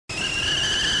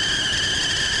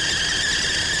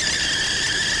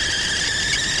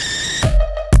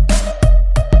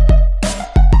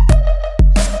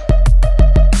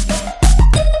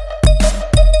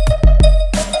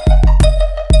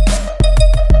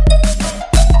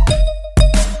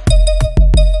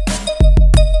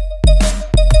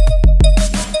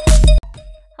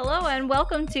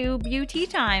to Beauty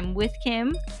Time with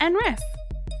Kim and Riss.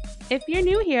 If you're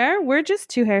new here, we're just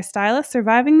two hairstylists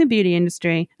surviving the beauty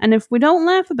industry, and if we don't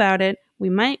laugh about it, we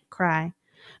might cry.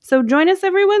 So join us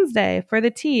every Wednesday for the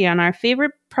tea on our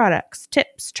favorite products,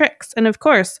 tips, tricks, and of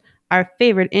course, our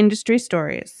favorite industry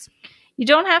stories. You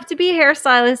don't have to be a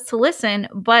hairstylist to listen,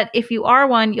 but if you are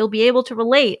one, you'll be able to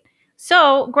relate.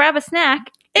 So grab a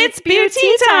snack. It's beauty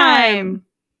time!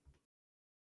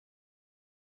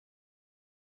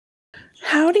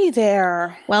 Howdy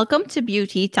there. Welcome to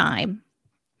Beauty Time.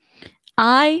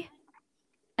 I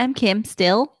am Kim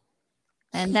still,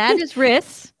 and that is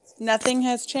Riss. Nothing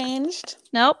has changed.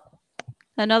 Nope.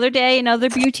 Another day, another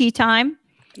beauty time.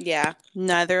 Yeah,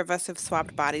 neither of us have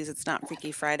swapped bodies. It's not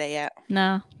Freaky Friday yet.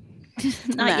 No,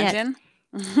 not Imagine.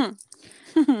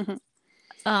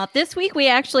 Yet. This week we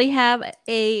actually have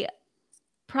a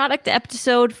product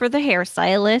episode for the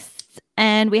hairstylists,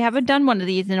 and we haven't done one of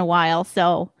these in a while,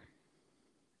 so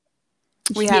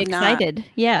we have excited.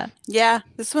 Not. Yeah,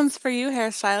 this one's for you,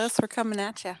 hairstylists. We're coming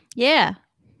at you. Yeah,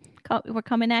 we're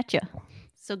coming at you.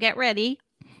 So get ready,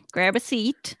 grab a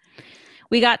seat.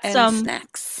 We got some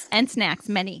snacks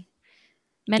many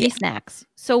snacks.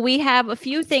 So we have a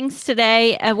few things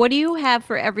today. What do you have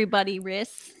for everybody,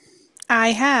 Riss?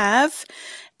 I have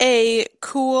a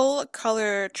cool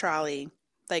color trolley,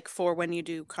 like for when you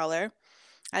do color.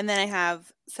 And then I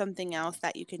have something else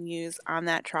that you can use on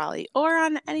that trolley or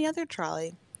on any other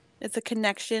trolley. It's a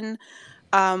connection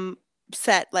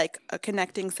set, like a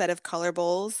connecting set of color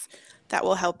bowls that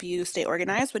will help you stay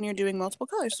organized when you're doing multiple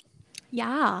colors.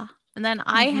 Yeah. And then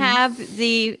I have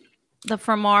the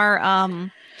from our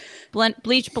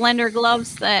bleach blender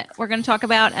gloves that we're going to talk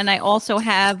about. And I also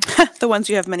have the ones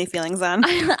you have many feelings on.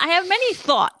 I have many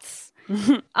thoughts.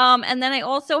 And then I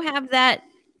also have that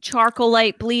charcoal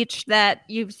light bleach that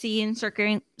you've seen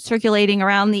circulating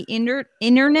around the internet. The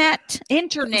internet.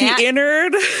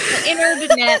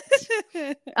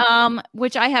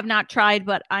 Which I have not tried,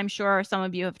 but I'm sure some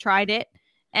of you have tried it.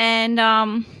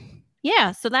 And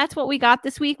yeah, so that's what we got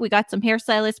this week. We got some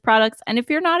hairstylist products. And if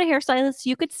you're not a hairstylist,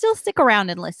 you could still stick around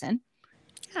and listen.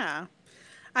 Yeah.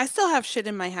 I still have shit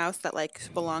in my house that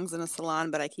like belongs in a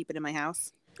salon, but I keep it in my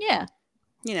house. Yeah.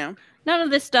 You know. None of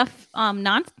this stuff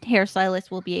non-hairstylists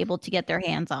will be able to get their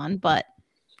hands on, but,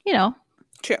 you know.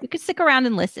 True. You could stick around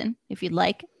and listen if you'd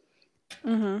like.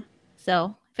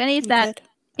 So if any of that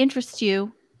interests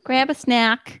you, grab a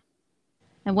snack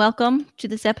and welcome to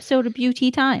this episode of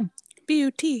Beauty Time.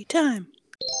 Beauty Time.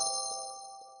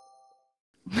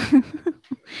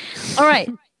 All right.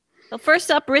 So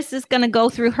first up, Riss is going to go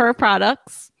through her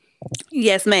products.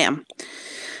 Yes, ma'am.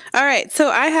 All right. So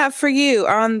I have for you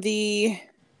on the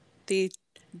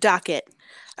docket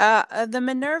the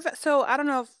Minerva. So I don't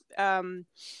know if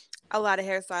a lot of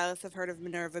hairstylists have heard of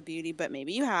Minerva Beauty, but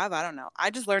maybe you have. I don't know.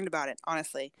 I just learned about it,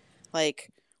 honestly, like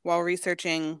while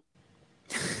researching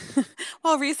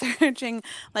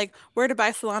like where to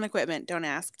buy salon equipment. Don't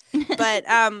ask. But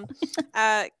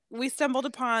we stumbled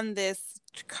upon this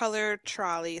color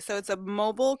trolley. So it's a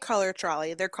mobile color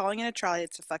trolley. They're calling it a trolley.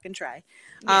 It's a fucking try.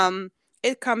 Yeah.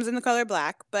 It comes in the color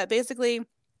black, but basically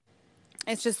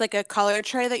it's just like a color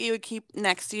tray that you would keep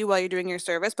next to you while you're doing your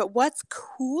service. But what's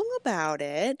cool about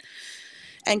it,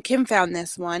 and Kim found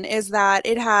this one, is that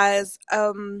it has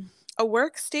a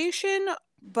workstation,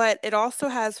 but it also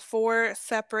has 4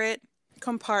 separate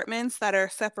compartments that are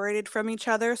separated from each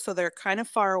other. So they're kind of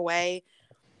far away.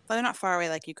 Well, they're not far away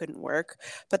like you couldn't work,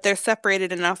 but they're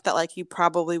separated enough that like you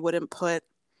probably wouldn't put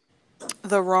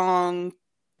the wrong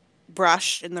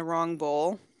brush in the wrong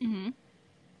bowl.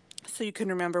 So you can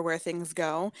remember where things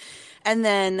go. And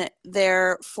then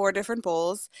there are 4 different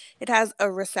bowls. It has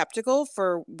a receptacle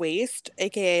for waste,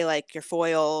 aka like your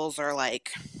foils or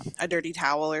like a dirty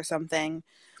towel or something.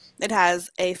 It has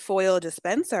a foil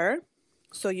dispenser,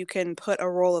 so you can put a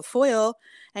roll of foil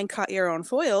and cut your own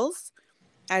foils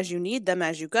as you need them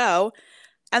as you go.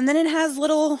 And then it has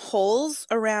little holes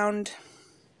around,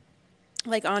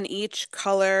 like on each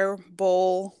color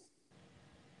bowl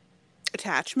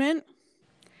attachment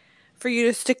for you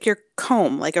to stick your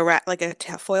comb, like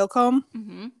a foil comb,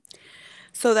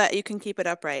 so that you can keep it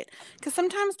upright. Because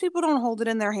sometimes people don't hold it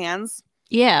in their hands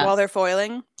while they're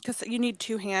foiling, because you need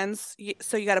 2 hands,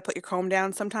 so you got to put your comb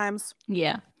down sometimes.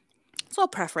 Yeah. It's all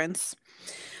preference.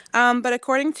 But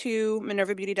according to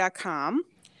MinervaBeauty.com,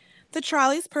 the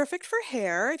trolley's perfect for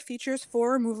hair. It features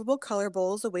 4 removable color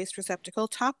bowls, a waste receptacle,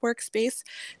 top workspace,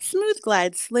 smooth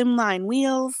glide slimline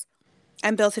wheels,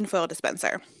 and built-in foil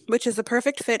dispenser, which is a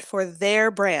perfect fit for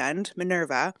their brand,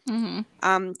 Minerva.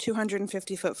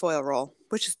 250-foot foil roll,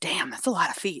 which is, damn, that's a lot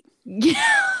of feet. Yeah,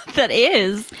 that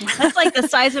is. That's like the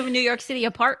size of a New York City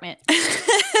apartment.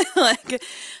 Like,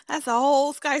 that's a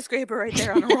whole skyscraper right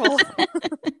there on a roll.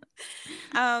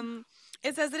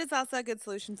 It says that it's also a good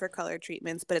solution for color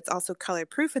treatments, but it's also color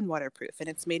proof and waterproof, and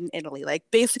it's made in Italy. Like,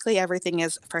 basically everything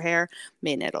is for hair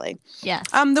made in Italy. Yes.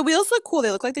 The wheels look cool.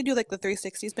 They look like they do like the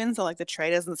 360 spin, so like the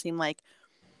tray doesn't seem like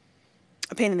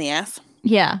a pain in the ass.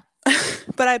 Yeah.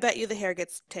 But I bet you the hair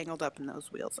gets tangled up in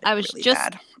those wheels. Like, I was really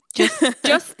just bad.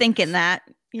 just thinking that.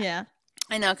 Yeah.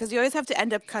 I know, because you always have to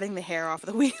end up cutting the hair off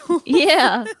the wheel.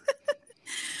 Yeah.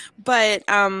 But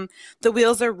the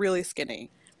wheels are really skinny.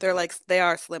 They're like, they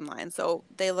are slimline, so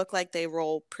they look like they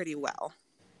roll pretty well.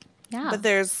 Yeah. But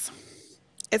it's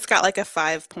got like a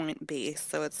 5-point base,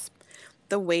 so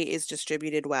the weight is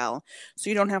distributed well.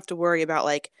 So you don't have to worry about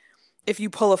like, if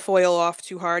you pull a foil off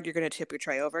too hard, you're going to tip your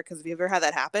tray over. Because have you ever had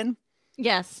that happen?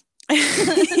 Yes.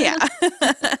 Yeah.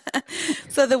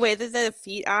 So the way that the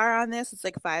feet are on this, it's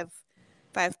like five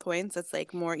points. It's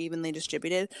like more evenly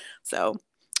distributed. So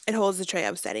it holds the tray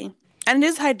up steady. And it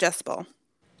is high decibel.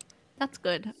 That's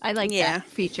good. I like that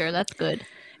feature. That's good.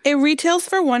 It retails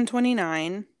for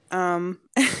 $129.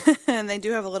 And they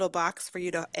do have a little box for you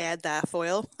to add that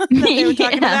foil that they were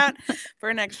talking about for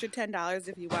an extra $10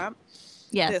 if you want.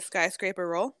 Yeah. The skyscraper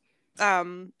roll.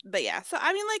 But yeah, so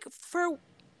I mean, like, for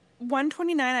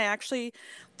 $129, I actually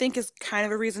think is kind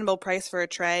of a reasonable price for a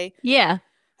tray. Yeah.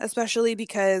 Especially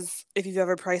because if you've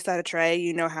ever priced out a tray,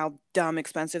 you know how dumb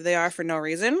expensive they are for no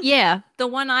reason. Yeah. The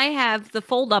one I have, the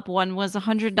fold-up one, was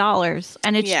 $100.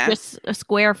 And it's just a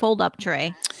square fold-up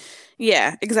tray.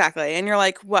 Yeah, exactly. And you're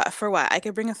like, what? For what? I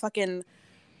could bring a fucking...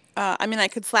 I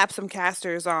could slap some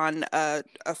casters on a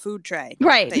food tray.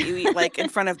 Right. That you eat, like, in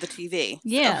front of the TV.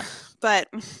 Yeah. So, but...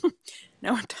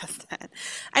 No one does that.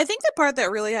 I think the part that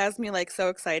really has me like so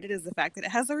excited is the fact that it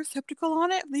has a receptacle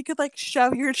on it. You could like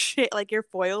shove your shit, like your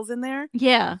foils in there.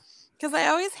 Yeah. Because I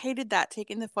always hated that,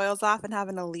 taking the foils off and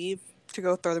having to leave to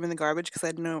go throw them in the garbage because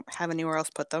I didn't have anywhere else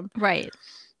to put them. Right.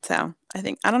 So I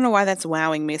don't know why that's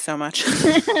wowing me so much,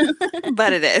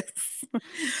 but it is.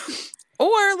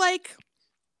 Or like,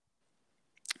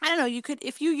 I don't know, you could,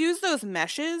 if you use those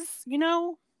meshes, you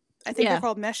know, I think they're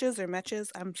called meshes or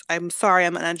metches. I'm sorry,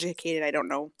 I'm uneducated. I don't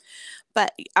know.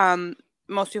 But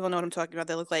most people know what I'm talking about.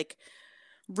 They look like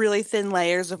really thin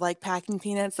layers of like packing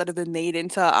peanuts that have been made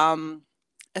into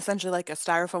essentially like a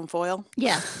styrofoam foil.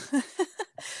 Yeah.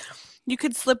 You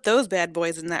could slip those bad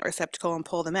boys in that receptacle and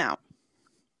pull them out.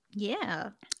 Yeah.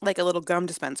 Like a little gum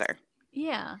dispenser.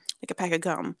 Yeah. Like a pack of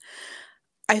gum.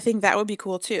 I think that would be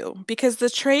cool too. Because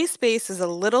the tray space is a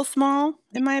little small,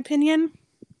 in my opinion.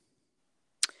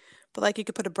 But like you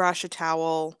could put a brush, a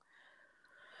towel,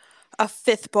 a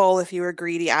fifth bowl if you were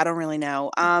greedy. I don't really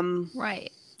know.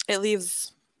 Right. It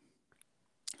leaves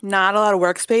not a lot of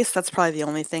workspace. That's probably the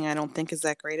only thing I don't think is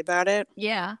that great about it.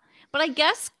 Yeah. But I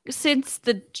guess since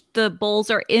the bowls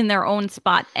are in their own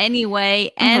spot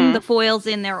anyway, and the foil's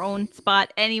in their own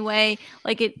spot anyway,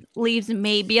 like it leaves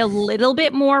maybe a little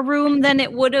bit more room than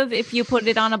it would have if you put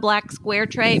it on a black square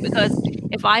tray, because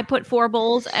if I put 4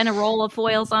 bowls and a roll of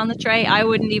foils on the tray, I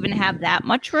wouldn't even have that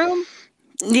much room.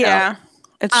 Yeah,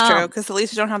 it's true. Because at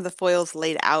least you don't have the foils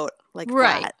laid out like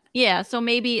that. Yeah, so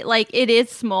maybe like it is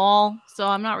small, so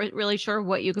I'm not really sure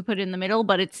what you could put in the middle,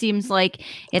 but it seems like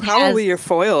it probably has your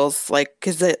foils, like,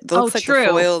 because it looks like the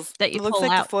foils that you it looks pull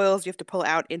like out. the foils you have to pull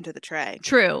out into the tray.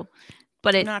 True,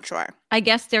 but I'm not sure. I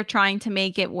guess they're trying to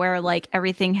make it where like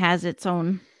everything has its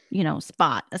own,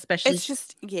 spot, especially. It's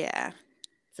just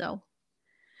So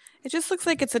it just looks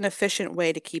like it's an efficient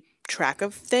way to keep track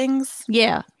of things.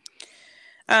 Yeah.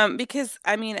 Because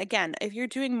I mean, again, if you're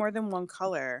doing more than one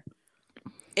color,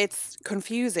 it's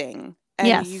confusing,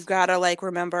 and you gotta like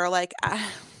remember, like, I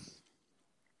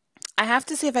have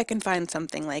to see if I can find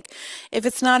something, like, if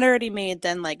it's not already made,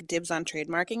 then like dibs on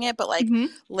trademarking it, but like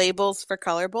labels for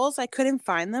color bowls, I couldn't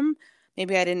find them.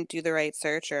 Maybe I didn't do the right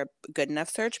search or a good enough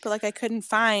search, but like I couldn't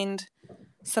find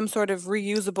some sort of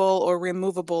reusable or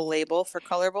removable label for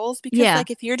color bowls, because like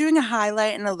if you're doing a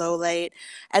highlight and a low light,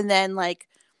 and then like,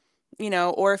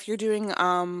 or if you're doing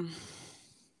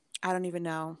I don't even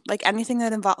know, like anything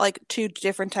that involves like 2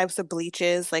 different types of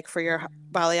bleaches, like for your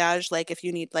balayage, like if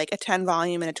you need like a 10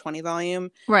 volume and a 20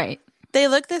 volume, right, they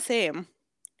look the same.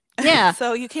 Yeah.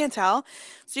 So you can't tell.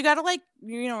 So you got to like,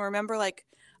 remember like,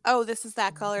 oh, this is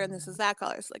that color and this is that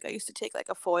color. So like I used to take like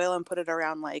a foil and put it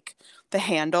around like the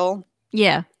handle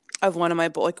of one of my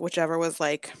like whichever was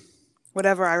like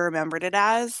whatever I remembered it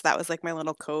as. That was like my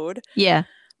little code. Yeah.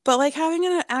 But like having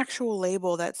an actual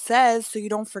label that says so you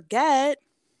don't forget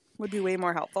would be way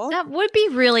more helpful. That would be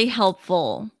really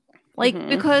helpful. Like,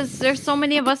 because there's so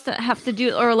many of us that have to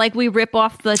do, or like we rip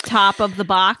off the top of the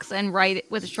box and write it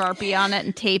with a Sharpie on it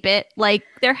and tape it. Like,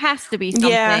 there has to be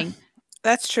something. Yeah,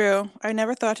 that's true. I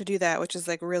never thought to do that, which is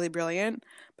like really brilliant,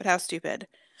 but how stupid.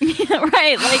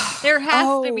 Right. Like, there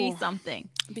has to be Oh. something.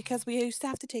 Because we used to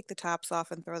have to take the tops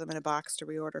off and throw them in a box to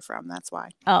reorder from. That's why.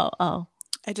 Oh.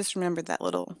 I just remembered that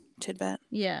little tidbit.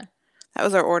 Yeah. That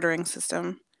was our ordering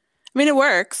system. I mean, it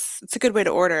works. It's a good way to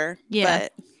order. Yeah.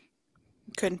 But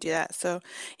couldn't do that. So,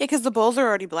 yeah, because the bowls are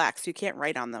already black, so you can't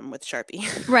write on them with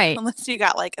Sharpie. Right. Unless you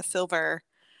got like a silver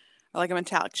or like a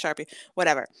metallic Sharpie,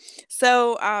 whatever.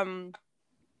 So,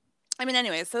 I mean,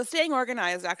 anyway, so staying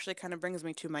organized actually kind of brings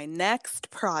me to my next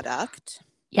product.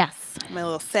 Yes. My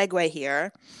little segue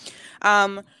here,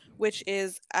 which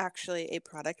is actually a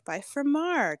product by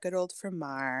Framar, good old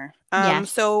Framar.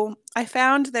 Yes. So I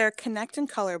found their Connect and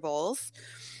Color bowls.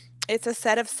 It's a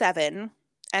set of 7,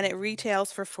 and it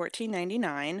retails for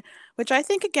 $14.99, which I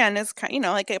think again is kind,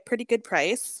 like a pretty good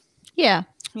price. Yeah.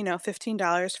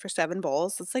 $15 for 7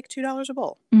 bowls. It's like $2 a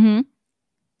bowl. Mm-hmm.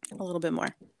 A little bit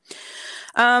more.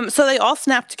 So they all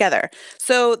snap together.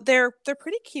 So they're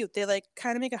pretty cute. They like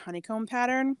kind of make a honeycomb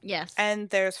pattern. Yes. And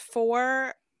there's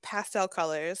 4 pastel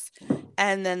colors,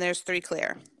 and then there's 3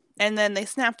 clear. And then they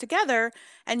snap together,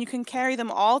 and you can carry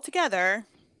them all together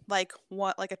like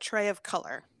a tray of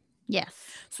color. Yes.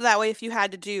 So that way, if you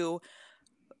had to do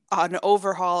an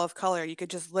overhaul of color, you could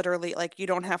just literally like you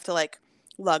don't have to like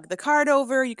lug the cart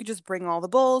over. You could just bring all the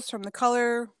bowls from the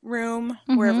color room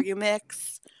wherever you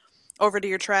mix over to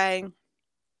your tray.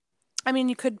 I mean,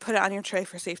 you could put it on your tray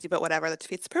for safety, but whatever. That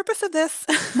defeats the purpose of this.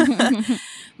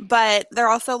 But they're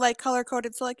also like color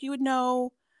coded, so like you would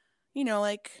know,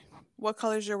 like what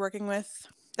colors you're working with.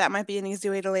 That might be an easy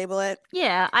way to label it.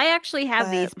 Yeah, I actually have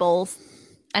these bowls,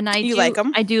 and You like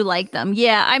them? I do like them.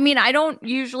 Yeah, I mean,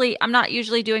 I'm not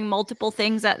usually doing multiple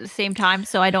things at the same time,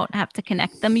 so I don't have to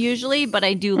connect them usually, but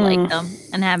I do like them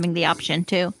and having the option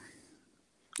too.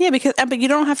 Yeah, but you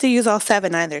don't have to use all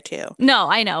 7 either, too. No,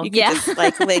 I know. You can just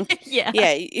like link. Yeah.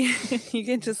 You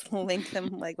can just link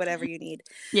them like whatever you need.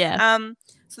 Yeah.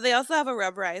 So they also have a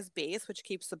rubberized base, which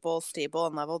keeps the bowl stable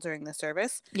and level during the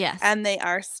service. Yes. And they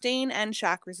are stain and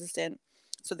shock resistant.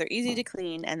 So they're easy to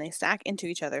clean, and they stack into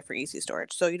each other for easy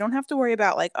storage. So you don't have to worry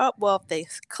about like, oh, well, if they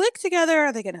click together,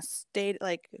 are they going to stay,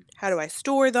 like, how do I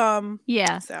store them?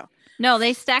 Yeah. So. No,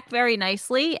 they stack very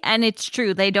nicely, and it's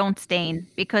true, they don't stain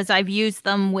because I've used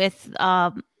them with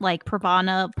like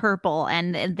Pravana purple,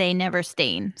 and they never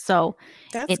stain. So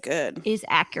that's good. Is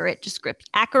accurate description.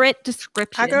 Accurate.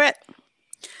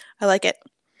 I like it.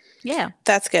 Yeah.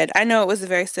 That's good. I know it was a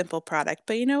very simple product,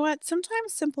 but you know what?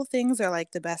 Sometimes simple things are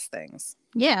like the best things.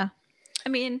 Yeah. I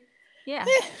mean, yeah.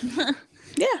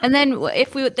 Yeah. And then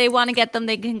if they want to get them,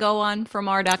 they can go on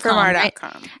Framar.com.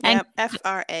 Framar.com. Right? Yep.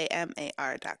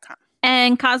 FRAMAR.com.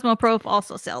 And Cosmoprof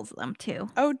also sells them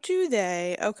too. Oh, do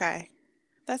they? Okay.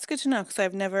 That's good to know because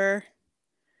I've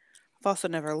also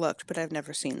never looked, but I've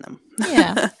never seen them.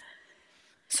 Yeah.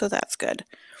 So that's good.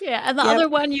 Yeah. And the other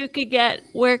one you could get,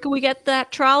 where can we get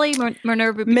that trolley?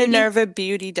 Minerva Beauty?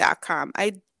 MinervaBeauty.com.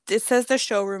 It says the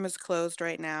showroom is closed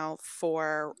right now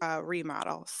for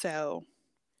remodel. So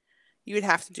you would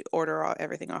have to order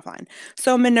everything offline.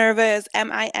 So Minerva is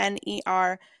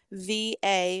MINERVA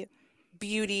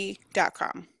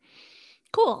beauty.com.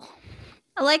 Cool.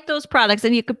 I like those products,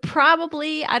 and you could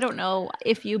probably, I don't know,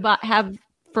 if you have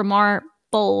Framar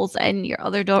bowls and your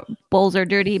other bowls are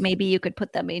dirty, maybe you could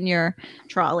put them in your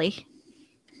trolley.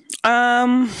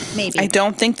 Maybe. I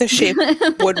don't think the shape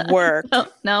would work.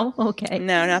 No? Okay.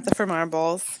 No, not the Framar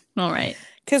bowls. All right.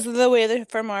 Because the way the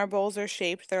Framar bowls are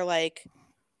shaped, they're like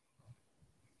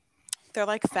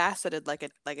faceted like a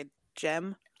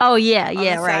gem. Oh yeah, on the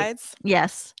right. Sides.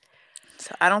 Yes.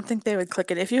 So I don't think they would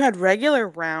click it. If you had regular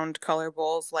round color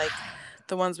bowls like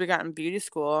the ones we got in beauty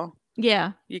school,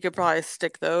 yeah, you could probably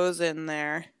stick those in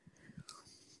there.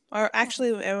 Or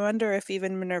actually, I wonder if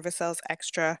even Minerva sells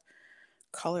extra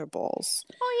color bowls.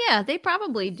 Oh yeah, they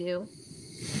probably do.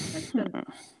 That's good.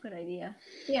 Good idea.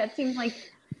 Yeah, it seems like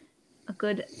a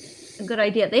good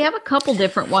idea. They have a couple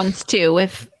different ones too.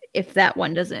 If that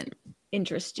one doesn't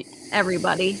interest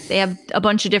everybody, they have a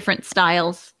bunch of different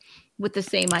styles with the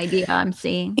same idea I'm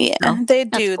seeing. Yeah, so they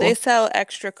do. Cool. They sell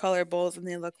extra color bowls, and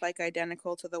they look like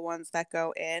identical to the ones that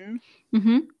go in.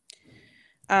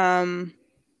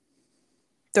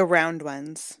 The round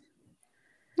ones.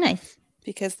 Nice.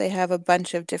 Because they have a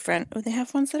bunch of different. They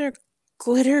have ones that are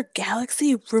glitter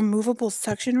galaxy removable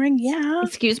suction ring. Yeah.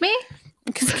 Excuse me?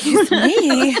 Excuse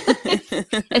me.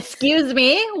 Excuse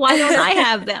me, why don't I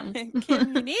have them?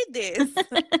 Kim, you need this.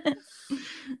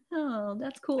 Oh,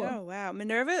 that's cool. Oh, wow.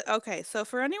 Minerva. Okay, so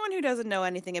for anyone who doesn't know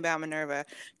anything about Minerva,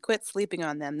 quit sleeping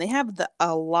on them. They have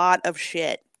a lot of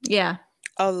shit. Yeah.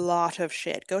 A lot of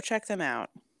shit. Go check them out.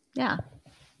 Yeah.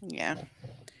 Yeah.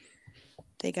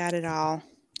 They got it all.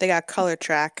 They got Color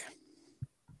Track.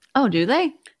 Oh, do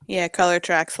they? Yeah, Color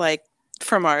Track's like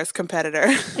from ours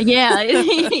competitor. Yeah.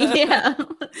 Yeah.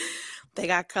 They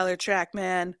got Color Track,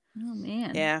 man. Oh,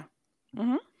 man. Yeah.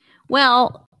 Mm-hmm.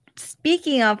 Well,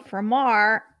 speaking of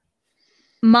Framar,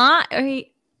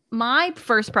 my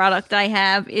first product I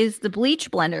have is the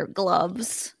Bleach Blender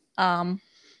gloves.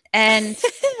 And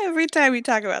every time we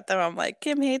talk about them, I'm like,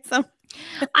 Kim hates them.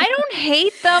 I don't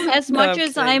hate them as much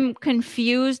as I'm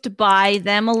confused by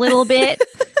them a little bit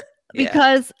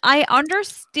because I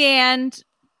understand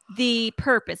the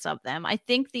purpose of them. I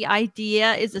think the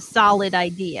idea is a solid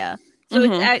idea.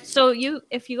 So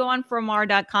if you go on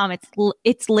Framar.com,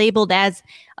 it's labeled as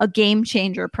a game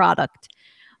changer product.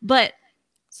 But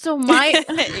so my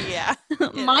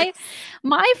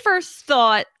my first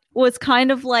thought was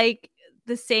kind of like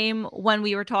the same when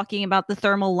we were talking about the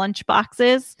thermal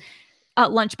lunchboxes,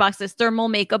 thermal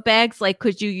makeup bags. Like,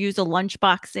 could you use a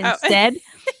lunchbox instead?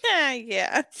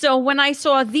 Yeah. So when I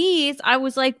saw these, I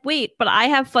was like, wait, but I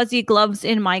have fuzzy gloves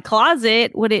in my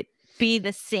closet. Would it be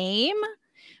the same?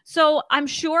 So I'm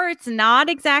sure it's not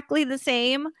exactly the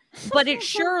same, but it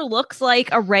sure looks like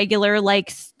a regular,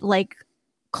 like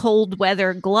cold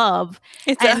weather glove.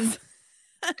 It does.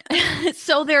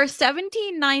 So they're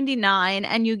 $17.99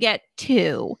 and you get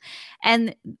two,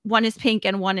 and one is pink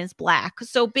and one is black.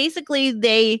 So basically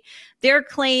their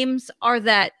claims are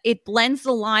that it blends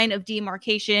the line of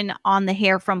demarcation on the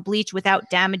hair from bleach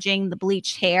without damaging the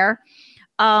bleached hair.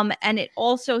 And it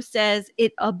also says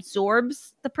it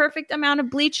absorbs the perfect amount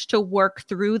of bleach to work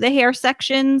through the hair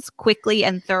sections quickly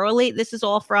and thoroughly. This is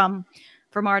all from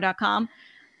Framar.com.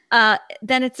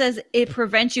 Then it says it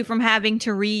prevents you from having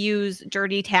to reuse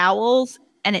dirty towels,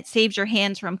 and it saves your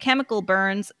hands from chemical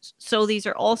burns. So these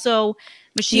are also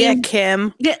machine. Yeah,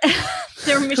 Kim.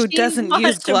 They're machine who doesn't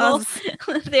use gloves.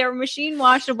 They're machine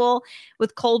washable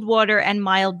with cold water and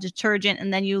mild detergent,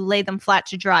 and then you lay them flat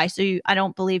to dry. So I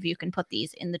don't believe you can put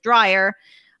these in the dryer.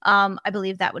 I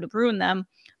believe that would have ruined them.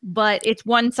 But it's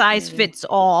one size fits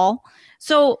all.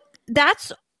 So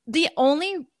that's the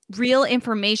only real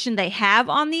information they have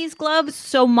on these gloves.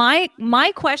 So my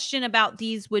question about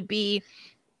these would be,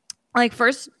 like,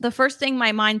 the first thing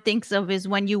my mind thinks of is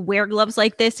when you wear gloves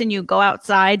like this and you go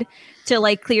outside to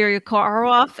like clear your car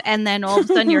off, and then all of a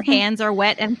sudden your hands are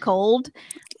wet and cold.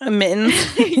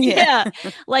 Mittens. Yeah.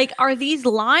 Like, are these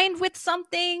lined with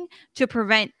something to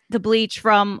prevent the bleach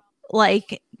from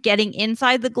like getting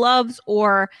inside the gloves,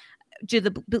 or do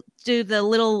the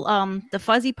little the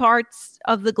fuzzy parts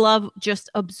of the glove just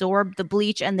absorb the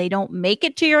bleach and they don't make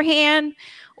it to your hand?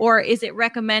 Or is it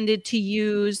recommended to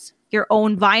use your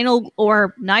own vinyl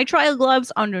or nitrile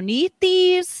gloves underneath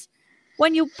these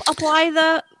when you apply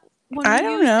I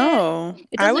don't know.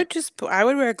 I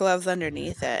would wear gloves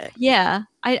underneath it. Yeah.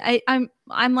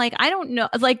 I'm like, I don't know.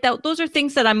 Like, those are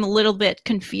things that I'm a little bit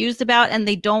confused about, and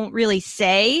they don't really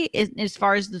say as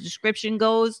far as the description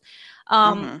goes.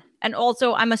 And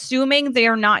also, I'm assuming they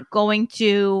are not going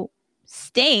to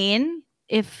stain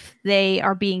if they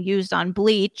are being used on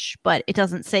bleach, but it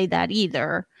doesn't say that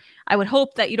either. I would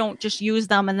hope that you don't just use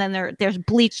them and then there's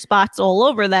bleach spots all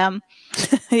over them.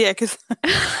 Yeah, because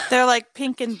they're like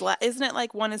pink and black. Isn't it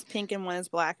like one is pink and one is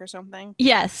black or something?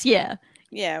 Yes, yeah.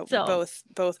 Yeah, so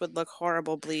both would look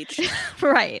horrible bleached.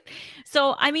 Right.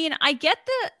 So I mean, I get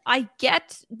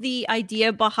the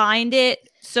idea behind it.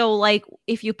 So like,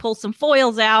 if you pull some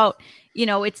foils out,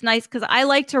 it's nice, because I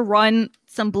like to run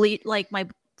some bleach, like my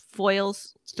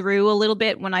foils, through a little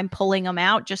bit when I'm pulling them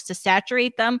out just to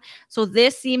saturate them. So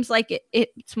this seems like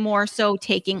it's more so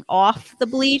taking off the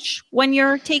bleach when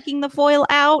you're taking the foil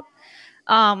out.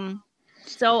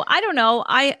 So I don't know.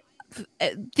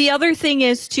 The other thing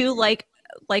is too, like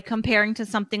comparing to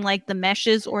something like the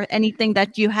meshes or anything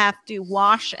that you have to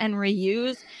wash and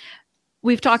reuse.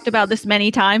 We've talked about this many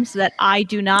times that I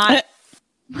do not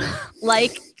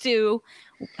like to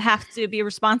have to be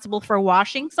responsible for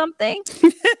washing something.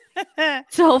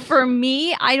 So for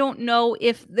me, I don't know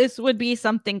if this would be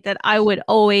something that I would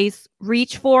always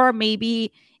reach for.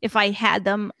 Maybe if I had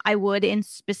them, I would in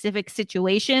specific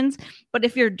situations. But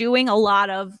if you're doing a lot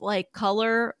of like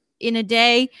color in a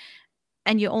day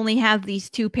and you only have these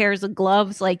two pairs of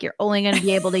gloves, like, you're only going to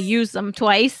be able to use them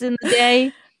twice in the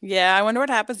day. Yeah, I wonder what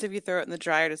happens if you throw it in the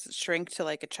dryer. Does it shrink to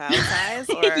like a child size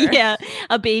or? Yeah,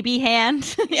 a baby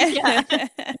hand. Yeah.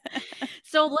 Yeah.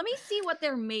 So let me see what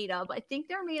they're made of. I think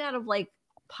they're made out of like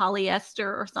polyester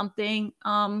or something.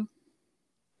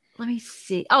 Let me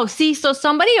see. Oh, see, so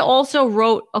somebody also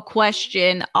wrote a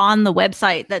question on the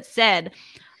website that said,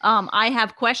 I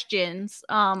have questions.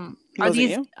 Are Was it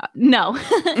these you? No.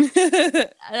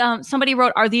 Somebody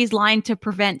wrote, are these lined to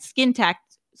prevent skin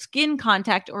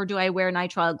contact, or do I wear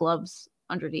nitrile gloves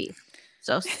underneath?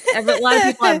 So a lot of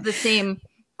people have the same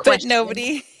question.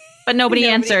 But nobody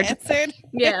answered. answered.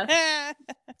 Yeah.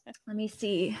 Let me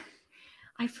see.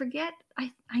 I forget.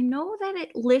 I know that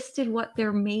it listed what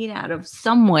they're made out of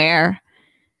somewhere.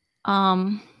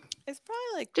 It's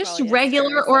probably like Just polyester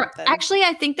regular, or something. actually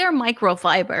I think they're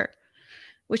microfiber,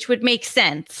 which would make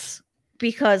sense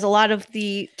because a lot of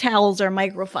the towels are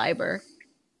microfiber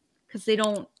because they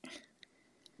don't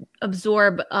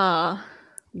absorb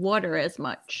water as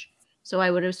much. So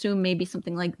I would assume maybe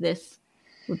something like this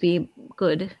would be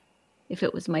good if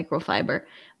it was microfiber.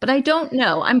 But I don't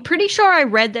know. I'm pretty sure I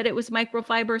read that it was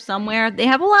microfiber somewhere. They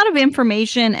have a lot of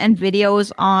information and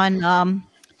videos on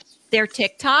their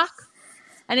TikTok.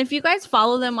 And if you guys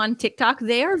follow them on TikTok,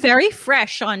 they are very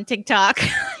fresh on TikTok.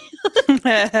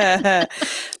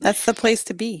 That's the place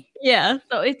to be. Yeah.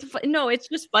 So it's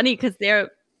just funny because they're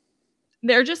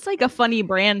just like a funny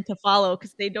brand to follow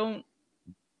because they don't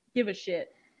give a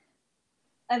shit.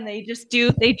 And they do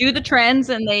the trends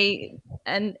and they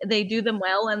do them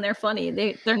well and they're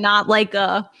funny. They're not like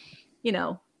a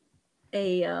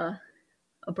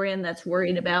brand that's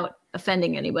worried about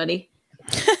offending anybody.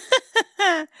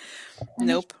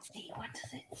 Nope. See, what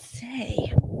does it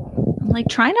say? I'm like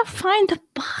trying to find the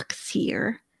box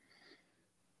here.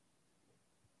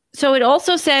 So it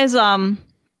also says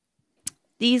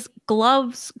these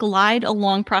gloves glide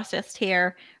along processed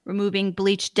hair, removing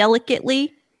bleach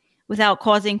delicately without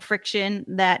causing friction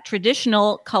that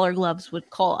traditional color gloves would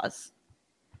cause.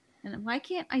 And why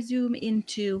can't I zoom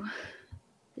into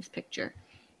this picture?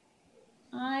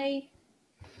 I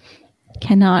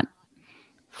cannot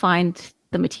find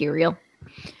the material.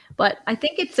 But I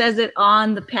think it says it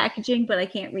on the packaging, but I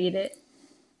can't read it.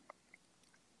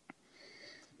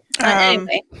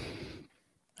 Anyway.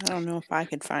 I don't know if I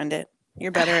could find it.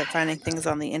 You're better at finding things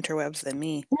on the interwebs than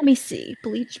me. Let me see.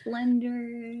 Bleach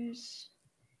blenders.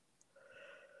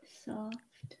 Soft.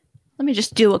 Let me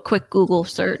just do a quick Google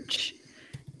search.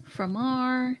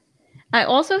 Framar. I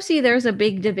also see there's a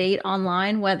big debate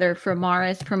online whether Framar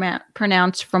is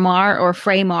pronounced Framar or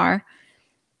Framar.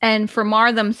 And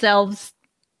Framar themselves,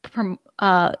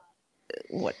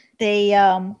 what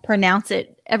they pronounce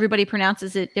it, everybody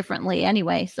pronounces it differently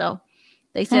anyway. So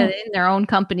they said in their own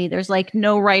company, there's like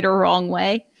no right or wrong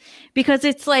way, because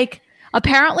it's like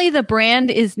apparently the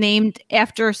brand is named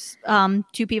after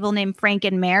two people named Frank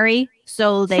and Mary,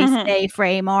 so they say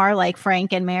Framar, like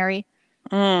Frank and Mary.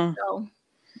 So,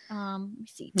 let me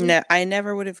see. No, I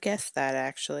never would have guessed that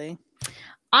actually.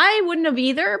 I wouldn't have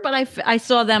either, but I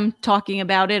saw them talking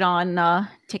about it on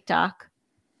TikTok.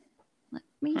 Let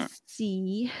me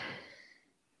see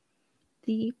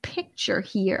the picture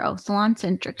here. Oh,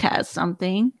 SalonCentric has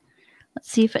something.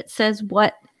 Let's see if it says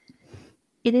what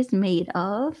it is made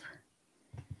of.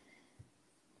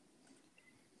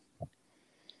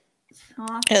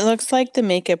 It looks like the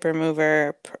makeup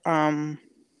remover,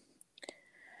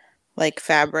 like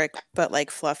fabric, but like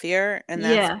fluffier, and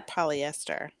that's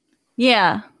polyester.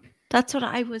 Yeah, that's what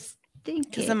I was thinking.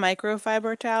 Because the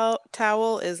microfiber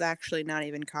towel is actually not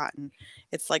even cotton.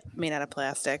 It's like made out of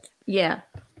plastic. Yeah.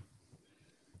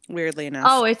 Weirdly enough.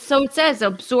 Oh, it says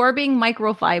absorbing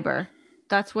microfiber.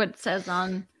 That's what it says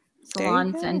on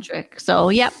SalonCentric. So,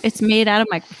 yep, it's made out of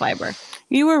microfiber.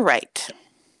 You were right.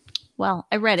 Well,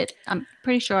 I read it. I'm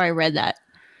pretty sure I read that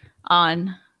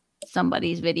on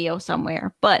somebody's video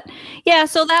somewhere. But yeah,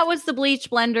 so that was the bleach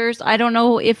blenders. I don't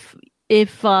know if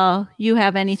you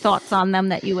have any thoughts on them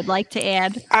that you would like to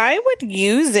add. I would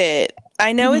use it.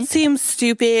 I know it seems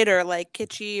stupid or like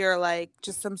kitschy or like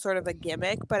just some sort of a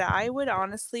gimmick, but I would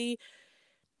honestly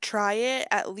try it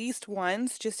at least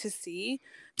once just to see.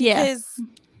 Because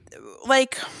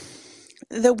like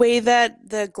the way that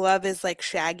the glove is like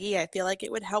shaggy, I feel like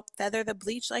it would help feather the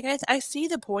bleach. Like I see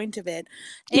the point of it.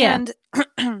 And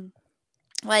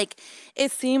like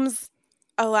it seems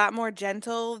a lot more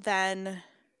gentle than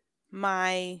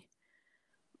my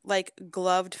like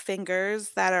gloved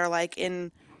fingers that are like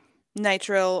in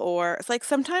nitrile, or it's like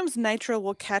sometimes nitrile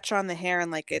will catch on the hair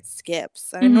and like it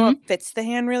skips. I know it fits the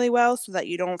hand really well so that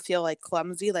you don't feel like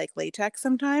clumsy like latex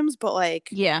sometimes, but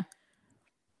like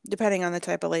depending on the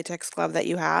type of latex glove that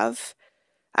you have,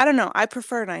 I don't know, I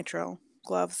prefer nitrile.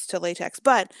 gloves to latex.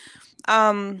 But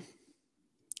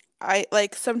I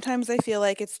like sometimes I feel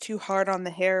like it's too hard on the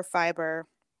hair fiber,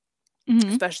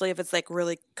 especially if it's like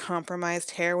really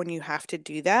compromised hair when you have to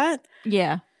do that.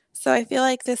 Yeah. So I feel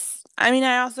like this, I mean,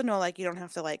 I also know like you don't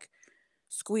have to like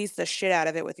squeeze the shit out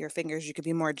of it with your fingers. You could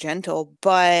be more gentle,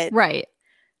 but Right.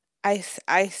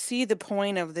 I see the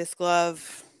point of this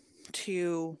glove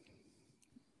to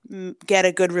get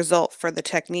a good result for the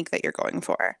technique that you're going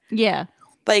for. Yeah.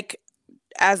 Like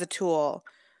as a tool.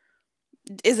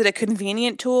 Is it a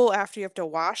convenient tool after you have to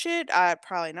wash it?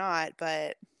 Probably not,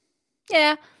 but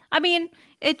Yeah. I mean,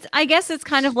 I guess it's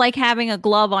kind of like having a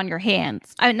glove on your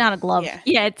hands. Not a glove. Yeah.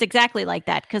 Yeah, it's exactly like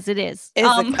that because it is. Is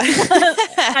A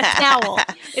towel.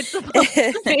 It's supposed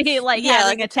to be like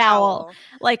having like a towel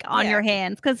like on your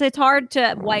hands because it's hard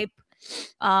to wipe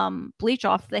bleach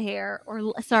off the hair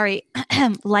or sorry,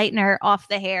 lightener off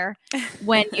the hair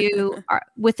when you are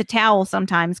with the towel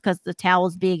sometimes because the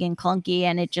towel's big and clunky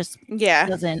and it just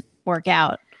doesn't work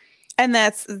out. And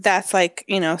that's like,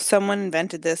 you know, someone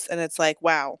invented this and it's like,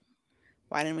 wow,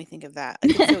 why didn't we think of that?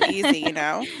 Like, it's so easy, you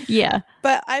know? Yeah.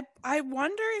 But I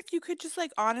wonder if you could just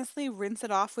like honestly rinse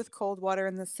it off with cold water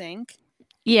in the sink.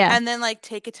 Yeah. And then like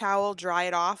take a towel, dry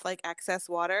it off like excess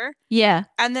water. Yeah.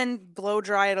 And then blow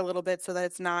dry it a little bit so that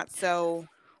it's not so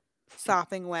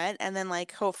sopping wet. And then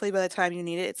like hopefully by the time you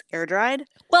need it, it's air dried.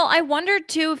 Well, I wondered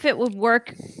too if it would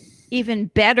work even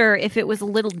better if it was a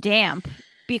little damp.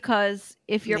 Because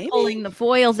if you're pulling the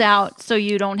foils out so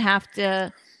you don't have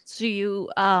to, so you,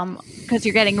 because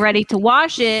you're getting ready to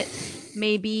wash it,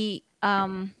 maybe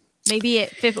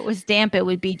if it was damp, it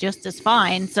would be just as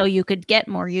fine. So you could get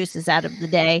more uses out of the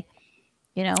day,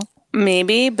 you know?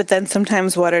 Maybe, but then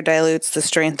sometimes water dilutes the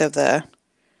strength of the,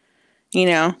 you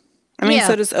know? I mean,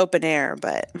 so does open air,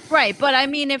 but. Right. But I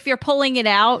mean, if you're pulling it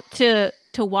out to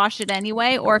wash it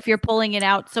anyway, or if you're pulling it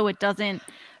out so it doesn't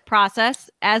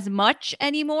process as much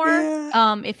anymore.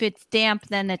 If it's damp,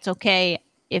 then it's okay.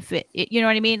 If it you know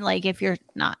what I mean? Like if you're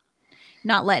not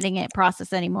letting it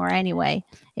process anymore anyway,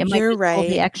 it might pull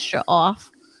the extra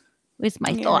off. Is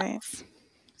my thoughts. Right.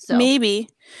 So maybe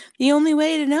the only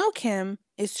way to know, Kim,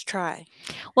 is to try.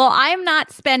 Well, I'm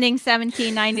not spending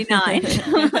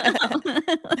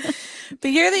 $17.99. But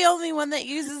you're the only one that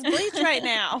uses bleach right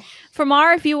now.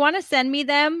 Famar, if you want to send me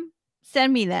them.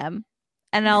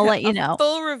 And I'll let you know.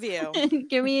 Full review.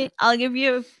 I'll give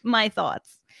you my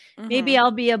thoughts. Maybe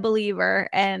I'll be a believer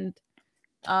and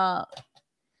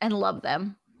love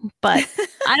them. But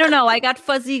I don't know. I got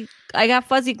fuzzy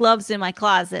gloves in my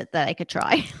closet that I could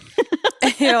try.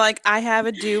 You're like, I have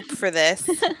a dupe for this.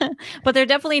 But they're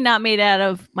definitely not made out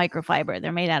of microfiber.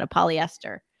 They're made out of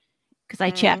polyester. Because I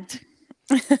checked.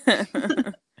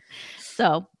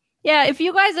 So yeah, if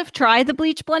you guys have tried the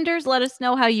bleach blenders, let us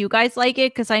know how you guys like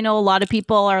it. Because I know a lot of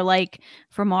people are like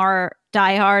from our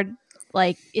diehard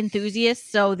like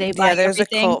enthusiasts, so they buy there's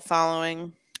everything. A cult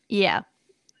following. Yeah.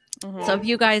 So if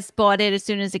you guys bought it as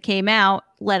soon as it came out,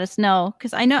 let us know.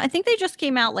 Because I think they just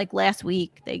came out like last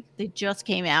week. They just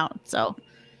came out. So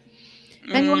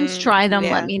if anyone's tried them,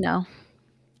 let me know.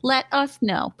 Let us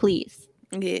know, please.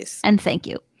 Yes. And thank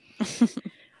you.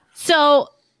 So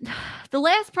the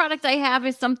last product I have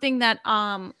is something that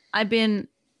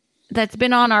that's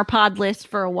been on our pod list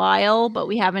for a while, but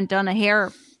we haven't done a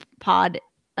hair pod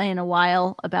in a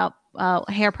while about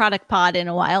hair product pod in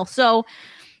a while. So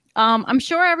I'm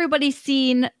sure everybody's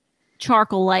seen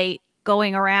Charcoal Light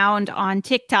going around on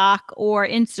TikTok or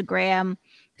Instagram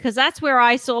because that's where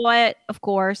I saw it, of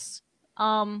course.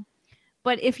 But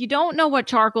if you don't know what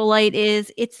Charcoal Light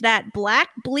is, it's that black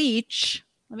bleach.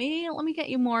 Let me get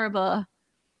you more of a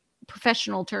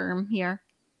professional term here.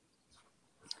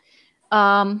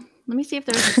 Let me see if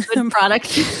there's a good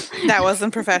product. That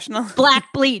wasn't professional. Black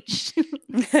bleach.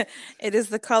 It is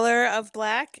the color of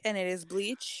black and it is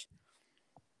bleach.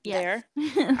 Yes.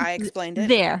 There. I explained it.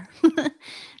 There.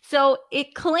 So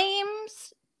it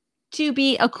claims to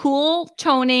be a cool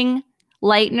toning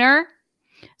lightener.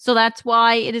 So that's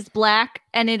why it is black,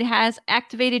 and it has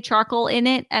activated charcoal in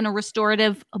it and a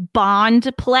restorative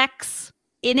bondplex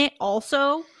in it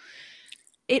also.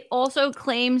 It also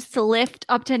claims to lift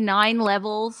up to 9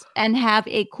 levels and have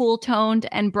a cool toned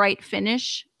and bright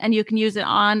finish, and you can use it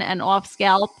on and off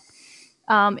scalp.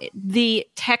 The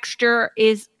texture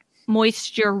is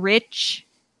moisture rich,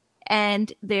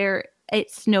 and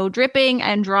it's no dripping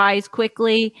and dries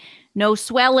quickly. No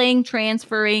swelling,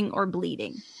 transferring, or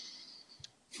bleeding.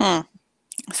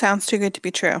 Sounds too good to be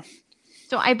true.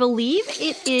 So I believe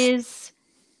it is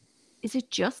it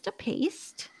just a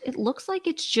paste? It looks like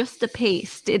it's just a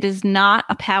paste. It is not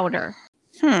a powder.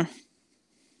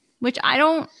 Which I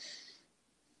don't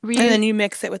And then you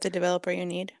mix it with the developer you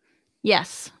need.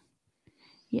 Yes.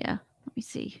 Yeah. Let me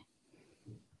see.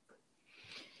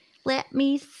 Let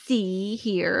me see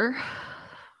here.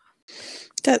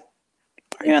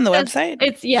 Are you on the website?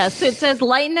 It's yes. It says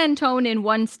lighten and tone in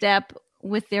one step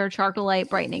with their Charcoalite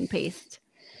brightening paste.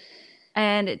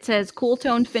 And it says cool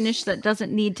tone finish that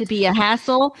doesn't need to be a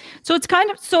hassle. So it's kind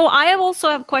of, so I also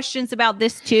have questions about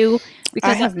this too.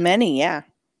 Because I have many, yeah.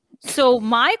 So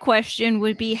my question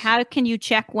would be, how can you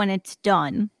check when it's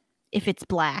done if it's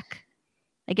black?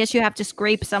 I guess you have to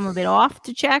scrape some of it off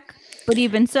to check. But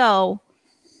even so,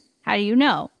 how do you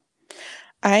know?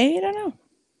 I don't know.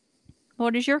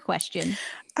 What is your question?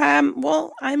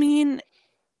 Well, I mean,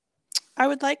 I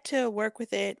would like to work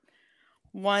with it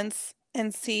once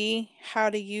and see how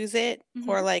to use it,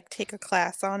 or like take a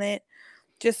class on it.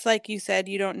 Just like you said,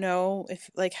 you don't know if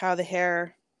like how the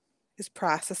hair is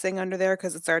processing under there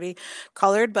because it's already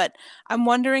colored, but I'm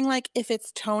wondering like if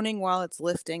it's toning while it's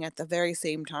lifting at the very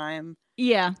same time.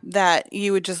 Yeah. That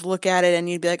you would just look at it and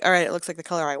you'd be like, all right, it looks like the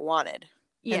color I wanted.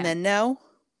 Yeah. And then no.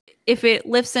 If it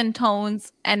lifts and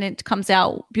tones and it comes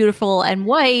out beautiful and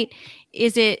white,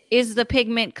 is the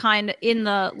pigment kind of in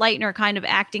the lightener kind of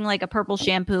acting like a purple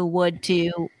shampoo would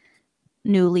to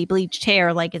newly bleached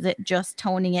hair? Like, is it just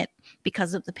toning it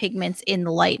because of the pigments in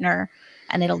the lightener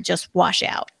and it'll just wash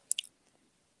out?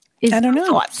 I don't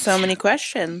know. So many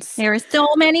questions. There are so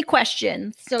many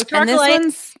questions. So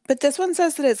this one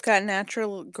says that it's got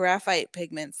natural graphite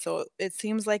pigments, so it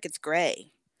seems like it's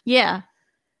gray. Yeah.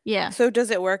 Yeah. So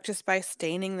does it work just by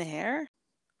staining the hair?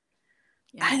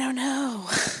 Yeah. I don't know.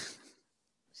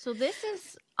 So this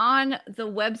is on the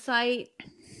website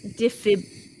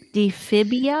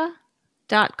Defibia.com.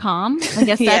 I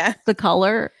guess that's the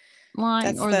color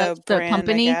line, or that's the brand,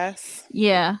 company. I guess.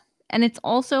 Yeah. And it's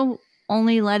also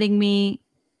only letting me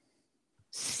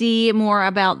see more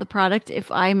about the product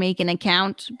if I make an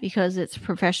account, because it's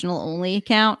professional only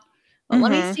account. But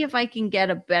let me see if I can get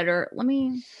let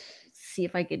me see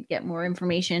if I could get more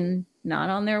information not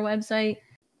on their website.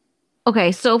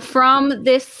 Okay, so from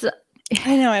this,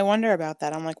 I know, I wonder about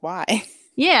that. I'm like, why?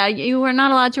 Yeah, you are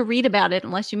not allowed to read about it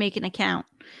unless you make an account.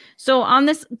 So on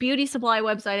this beauty supply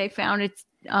website I found, it's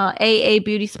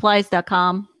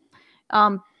aabeautysupplies.com.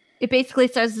 It basically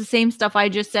says the same stuff I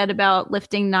just said about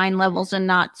lifting 9 levels and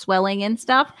not swelling and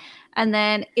stuff. And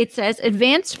then it says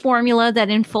advanced formula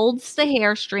that enfolds the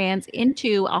hair strands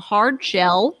into a hard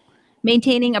shell,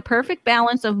 maintaining a perfect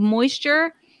balance of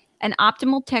moisture and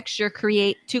optimal texture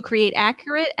to create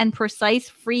accurate and precise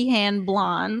freehand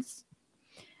blondes.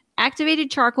 Activated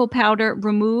charcoal powder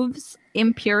removes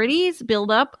impurities,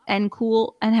 buildup, and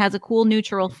has a cool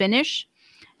neutral finish.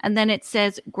 And then it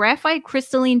says graphite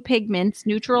crystalline pigments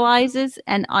neutralizes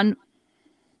and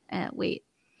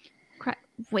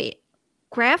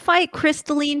graphite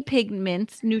crystalline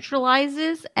pigments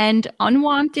neutralizes and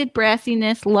unwanted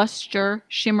brassiness, luster,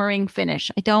 shimmering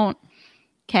finish.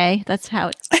 Okay, that's how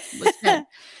it was said.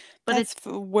 But it's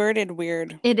worded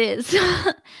weird. It is.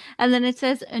 And then it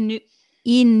says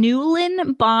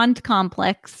Inulin bond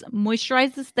complex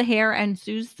moisturizes the hair and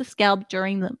soothes the scalp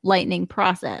during the lightening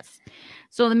process.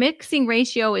 So the mixing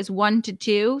ratio is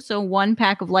 1:2. So 1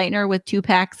 pack of lightener with 2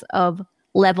 packs of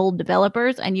level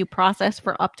developers, and you process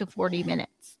for up to 40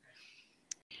 minutes.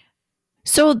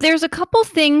 So there's a couple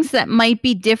things that might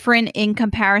be different in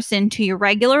comparison to your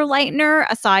regular lightener,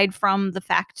 aside from the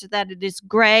fact that it is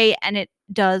gray and it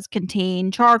does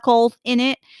contain charcoal in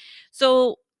it.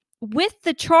 So with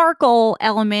the charcoal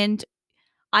element,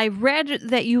 I read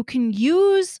that you can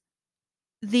use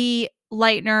the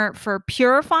lightener for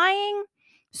purifying.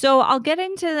 So I'll get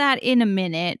into that in a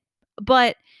minute,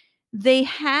 but they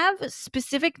have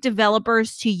specific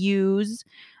developers to use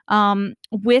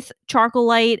with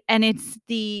Charcoalite, and it's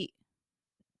the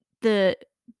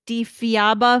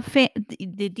Defiaba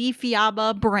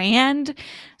brand.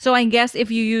 So I guess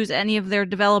if you use any of their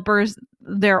developers,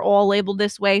 they're all labeled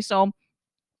this way. So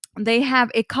they have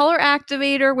a color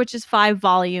activator, which is 5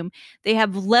 volume. They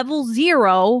have level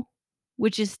 0,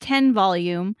 which is 10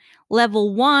 volume.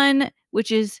 Level 1,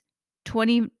 which is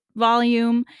 20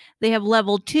 volume. They have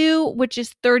level 2, which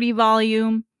is 30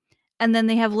 volume. And then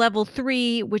they have level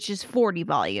 3, which is 40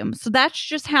 volume. So that's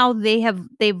just how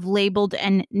they've labeled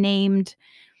and named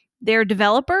their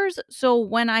developers. So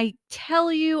when I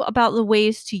tell you about the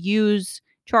ways to use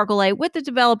Charcoalite with the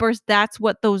developers, that's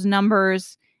what those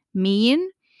numbers mean.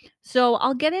 So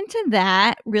I'll get into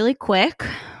that really quick,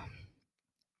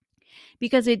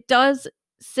 because it does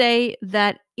say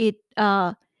that it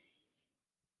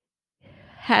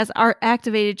has our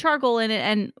activated charcoal in it.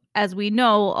 And as we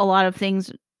know, a lot of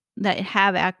things that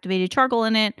have activated charcoal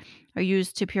in it are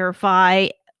used to purify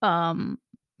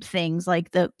things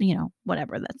like the,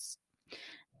 whatever that's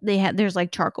there's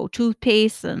like charcoal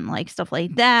toothpaste and like stuff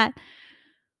like that.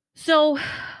 So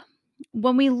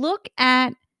when we look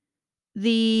at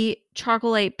the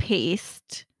Charcoalite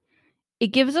paste, it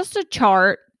gives us a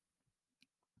chart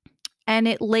and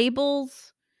it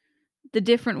labels the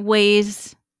different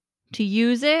ways to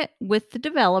use it with the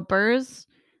developers.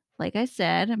 Like I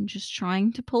said, I'm just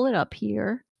trying to pull it up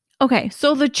here. Okay,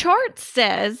 so the chart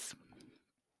says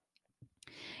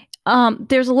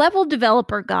there's a level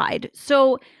developer guide.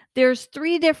 So there's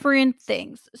 3 different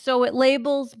things. So it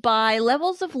labels by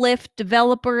levels of lift,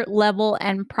 developer level,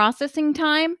 and processing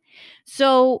time.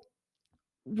 So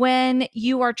when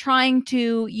you are trying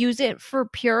to use it for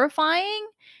purifying,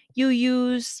 you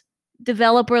use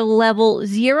developer level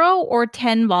 0 or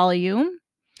 10 volume.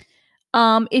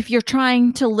 If you're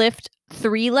trying to lift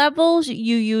 3 levels,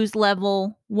 you use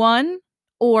level 1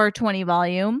 or 20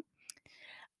 volume.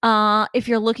 If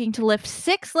you're looking to lift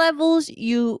 6 levels,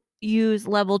 you use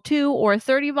level 2 or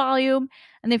 30 volume.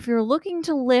 And if you're looking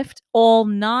to lift all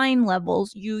 9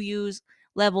 levels, you use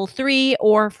level 3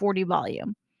 or 40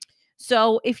 volume.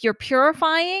 So if you're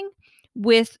purifying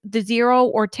with the 0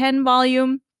 or 10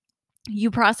 volume, you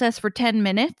process for 10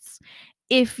 minutes.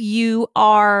 If you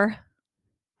are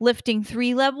lifting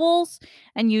 3 levels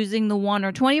and using the 1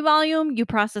 or 20 volume, you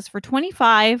process for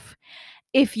 25.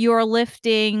 If you're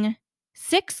lifting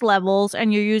 6 levels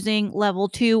and you're using level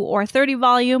 2 or 30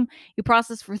 volume, you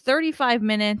process for 35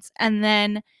 minutes. And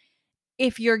then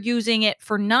if you're using it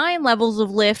for 9 levels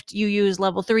of lift, you use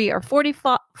level 3 or 40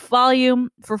 volume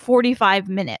for 45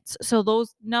 minutes. So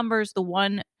those numbers,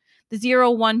 the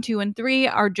 0, 1, 2, and 3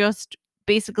 are just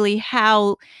basically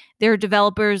how their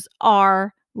developers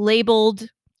are labeled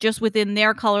just within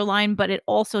their color line, but it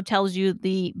also tells you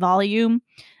the volume.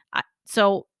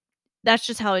 So that's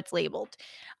just how it's labeled.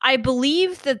 I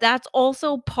believe that that's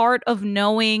also part of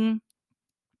knowing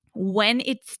when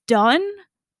it's done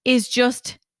is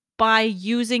just by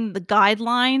using the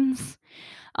guidelines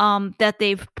that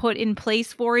they've put in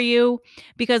place for you.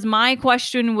 Because my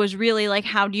question was really like,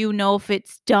 how do you know if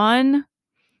it's done?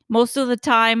 Most of the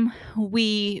time,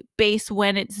 we base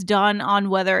when it's done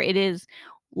on whether it is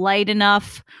light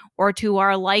enough or to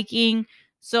our liking.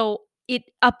 So it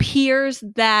appears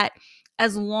that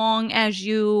as long as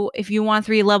if you want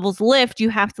 3 levels lift, you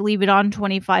have to leave it on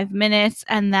 25 minutes,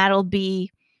 and that'll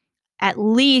be at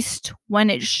least when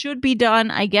it should be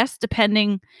done, I guess,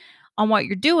 depending on what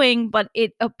you're doing. But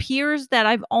it appears that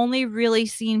I've only really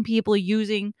seen people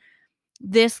using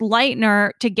this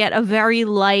lightener to get a very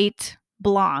light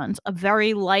blonde, a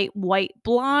very light white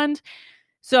blonde.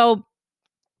 So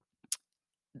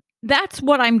that's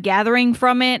what I'm gathering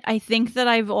from it. I think that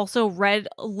I've also read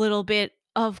a little bit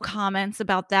of comments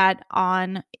about that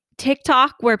on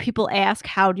TikTok where people ask,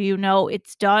 how do you know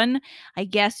it's done? I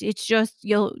guess it's just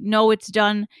you'll know it's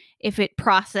done if it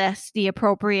processed the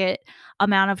appropriate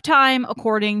amount of time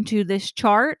according to this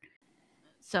chart.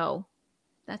 So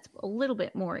that's a little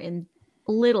bit more in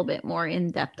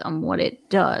depth on what it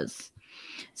does.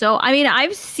 So I mean,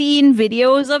 I've seen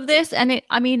videos of this and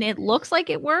it looks like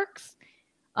it works.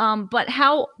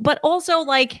 But also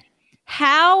like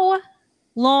how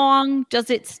long does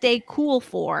it stay cool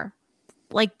for?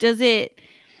 Like,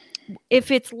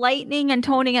 if it's lightening and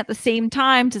toning at the same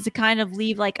time, does it kind of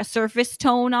leave like a surface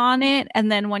tone on it? And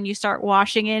then when you start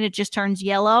washing it, it just turns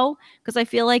yellow? Because I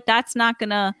feel like that's not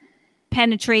going to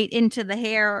penetrate into the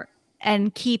hair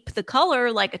and keep the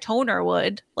color like a toner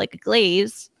would, like a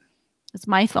glaze. That's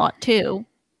my thought too.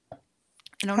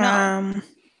 I don't know.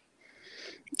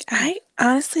 I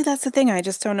honestly, that's the thing. I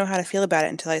just don't know how to feel about it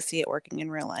until I see it working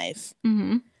in real life.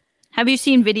 Mm-hmm. Have you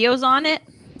seen videos on it?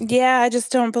 Yeah, I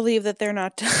just don't believe that they're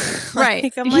not done.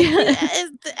 Right. I'm like,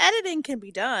 the editing can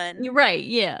be done. You're right.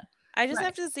 Yeah. I just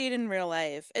have to see it in real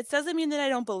life. It doesn't mean that I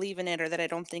don't believe in it or that I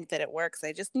don't think that it works.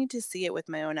 I just need to see it with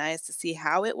my own eyes to see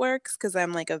how it works because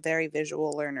I'm like a very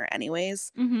visual learner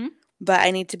anyways. Mm-hmm. But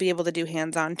I need to be able to do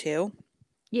hands-on too.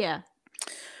 Yeah.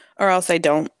 Or else I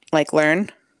don't like learn.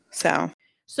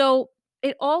 So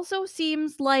it also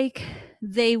seems like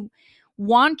they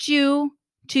want you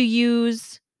to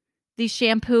use the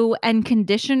shampoo and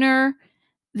conditioner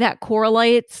that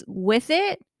correlates with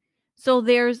it. So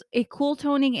there's a cool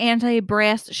toning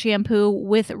anti-brass shampoo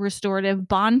with restorative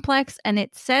Bonplex, and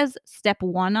it says step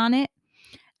 1 on it.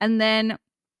 And then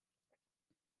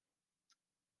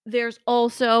there's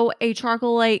also a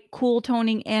Charcoalite cool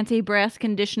toning anti-brass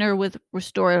conditioner with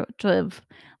restorative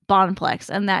Bonplex,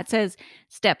 and that says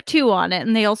step 2 on it.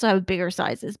 And they also have bigger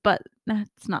sizes, but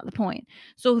that's not the point.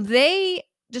 So they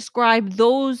describe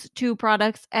those 2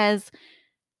 products as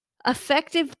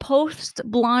effective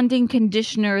post-blonding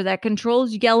conditioner that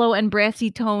controls yellow and brassy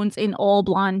tones in all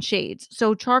blonde shades.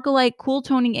 So Charcolite Cool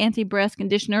Toning Anti-Brass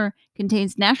Conditioner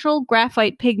contains natural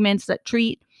graphite pigments that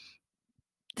treat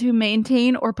to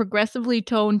maintain or progressively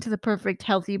tone to the perfect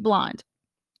healthy blonde.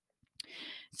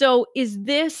 So is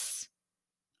this...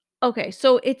 Okay,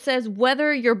 so it says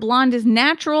whether your blonde is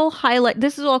natural, highlight...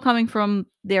 This is all coming from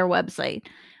their website.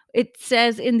 It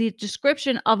says in the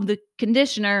description of the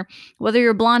conditioner, whether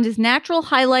your blonde is natural,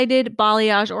 highlighted,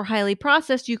 balayage, or highly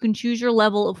processed, you can choose your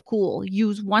level of cool.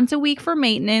 Use once a week for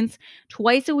maintenance,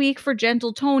 twice a week for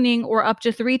gentle toning, or up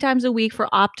to 3 times a week for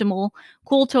optimal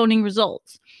cool toning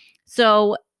results.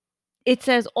 So it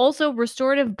says also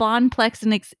Restorative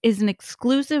Blondplex is an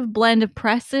exclusive blend of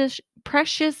precious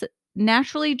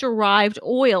naturally derived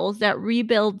oils that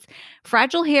rebuilds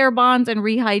fragile hair bonds and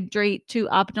rehydrate to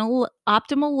optimal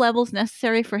levels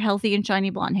necessary for healthy and shiny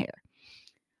blonde hair.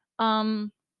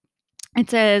 It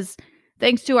says,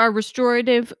 thanks to our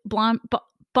restorative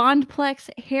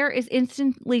Bondplex, hair is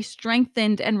instantly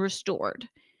strengthened and restored.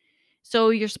 So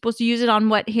you're supposed to use it on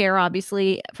wet hair,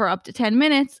 obviously, for up to 10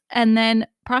 minutes, and then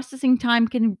processing time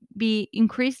can be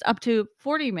increased up to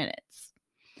 40 minutes.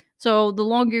 So the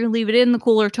longer you leave it in, the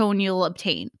cooler tone you'll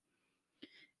obtain.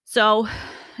 So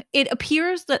it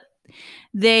appears that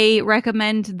they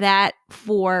recommend that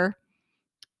for,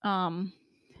 it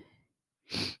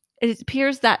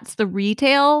appears that's the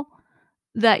retail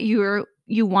that you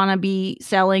want to be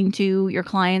selling to your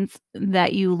clients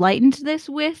that you lightened this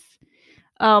with.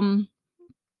 And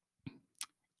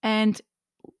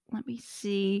let me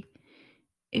see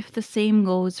if the same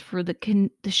goes for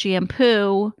the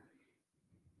shampoo.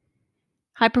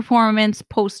 High performance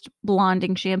post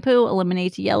blonding shampoo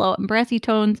eliminates yellow and brassy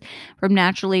tones from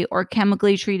naturally or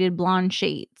chemically treated blonde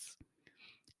shades.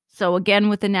 So again,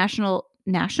 with the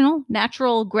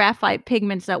natural graphite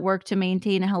pigments that work to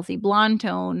maintain a healthy blonde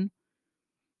tone.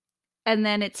 And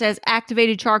then it says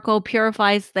activated charcoal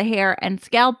purifies the hair and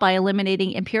scalp by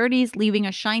eliminating impurities, leaving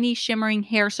a shiny, shimmering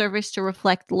hair surface to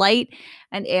reflect light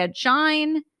and add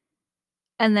shine.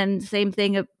 And then same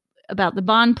thing about the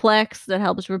Bondplex that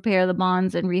helps repair the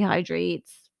bonds and rehydrates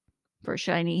for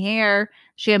shiny hair.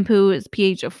 Shampoo is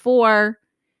pH of 4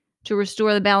 to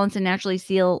restore the balance and naturally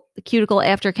seal the cuticle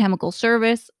after chemical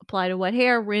service. Apply to wet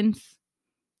hair, rinse,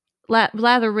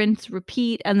 lather, rinse,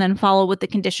 repeat, and then follow with the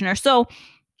conditioner. So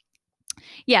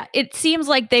yeah, it seems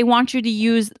like they want you to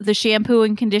use the shampoo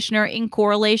and conditioner in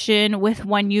correlation with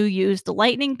when you use the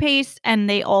lightening paste. And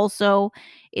they also,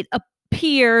 it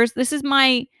appears, this is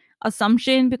my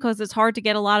assumption because it's hard to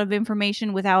get a lot of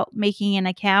information without making an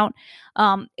account.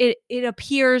 It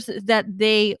appears that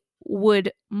they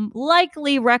would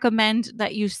likely recommend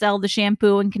that you sell the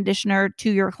shampoo and conditioner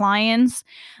to your clients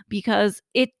because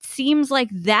it seems like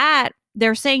that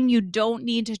they're saying you don't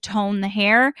need to tone the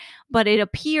hair, but it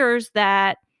appears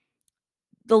that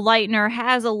the lightener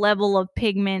has a level of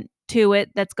pigment to it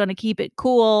that's going to keep it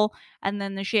cool. And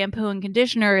then the shampoo and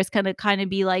conditioner is going to kind of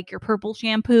be like your purple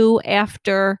shampoo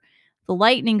after the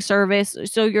lightening service.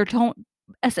 So you're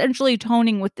essentially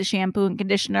toning with the shampoo and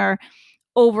conditioner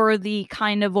over the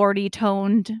kind of already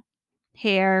toned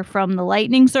hair from the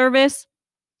lightening service.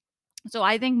 So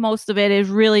I think most of it is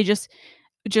really just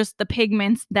the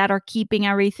pigments that are keeping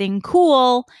everything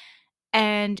cool,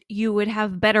 and you would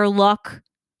have better luck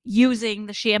using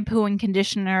the shampoo and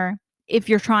conditioner if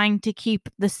you're trying to keep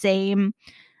the same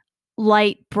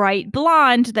light, bright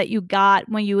blonde that you got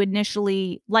when you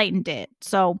initially lightened it.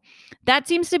 So that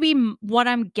seems to be what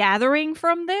I'm gathering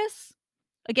from this.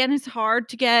 Again, it's hard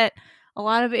to get a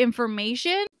lot of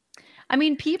information. I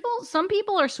mean, some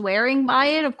people are swearing by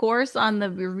it, of course, on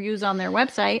the reviews on their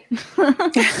website.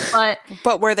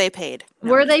 but were they paid?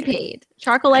 No, were they paid?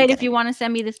 Charcolite, if you want to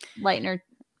send me this lightener,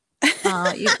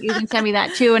 you can send me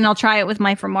that too, and I'll try it with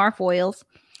my From Our foils.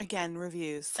 Again,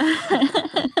 reviews.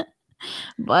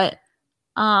 But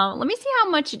let me see how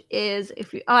much it is.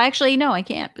 Actually, no, I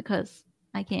can't because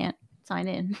I can't sign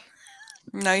in.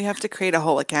 No, you have to create a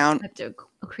whole account. I have to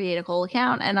create a whole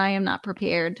account, and I am not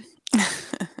prepared.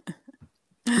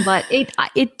 But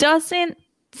it doesn't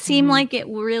seem like it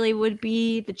really would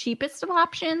be the cheapest of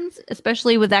options,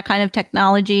 especially with that kind of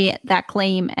technology, that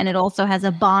claim, and it also has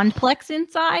a Bondplex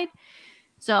inside.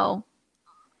 So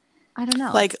I don't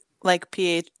know. Like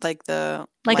pH, like the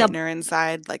lightener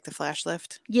inside, like the flash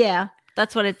lift. Yeah,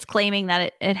 that's what it's claiming,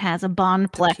 that it has a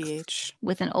Bondplex pH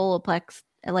with an Olaplex,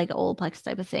 like an Olaplex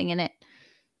type of thing in it.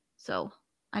 So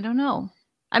I don't know.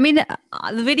 I mean, the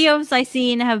videos I've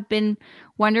seen have been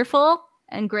wonderful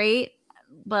and great,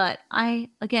 but I,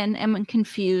 again, am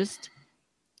confused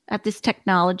at this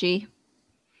technology.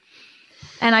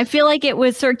 And I feel like it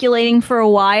was circulating for a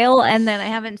while, and then I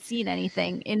haven't seen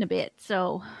anything in a bit.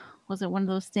 So was it one of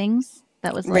those things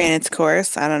that was like ran its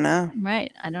course? I don't know.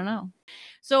 right? I don't know.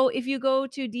 So if you go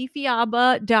to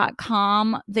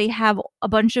dfiaba.com, they have a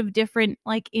bunch of different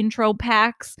like intro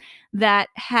packs that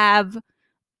have,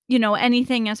 you know,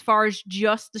 anything as far as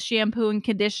just the shampoo and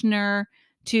conditioner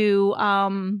to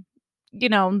you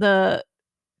know,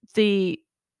 the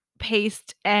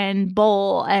paste and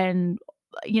bowl and,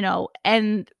 you know,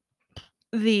 and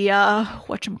the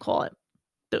whatchamacallit,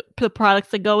 the products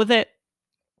that go with it.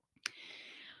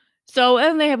 So,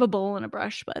 and they have a bowl and a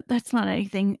brush, but that's not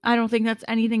anything. I don't think that's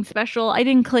anything special. I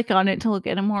didn't click on it to look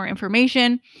at more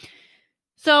information.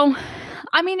 So,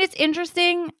 I mean, it's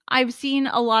interesting. I've seen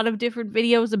a lot of different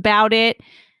videos about it.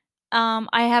 I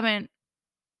haven't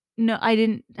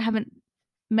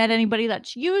met anybody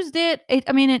that's used it.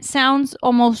 I mean, it sounds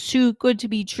almost too good to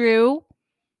be true,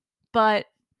 but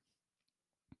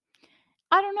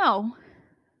I don't know.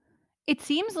 It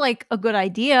seems like a good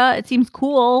idea. It seems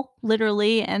cool,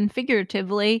 literally and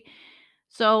figuratively.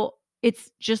 So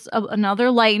it's just another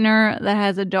lightener that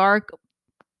has a dark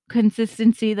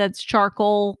consistency that's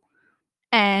charcoal,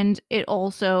 and it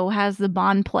also has the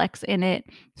Bonplex in it.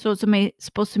 So it's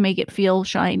supposed to make it feel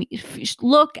shiny,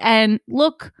 look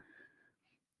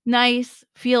nice,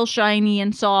 feel shiny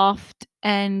and soft,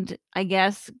 and I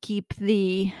guess keep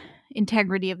the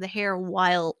integrity of the hair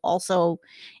while also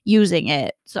using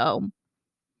it. So,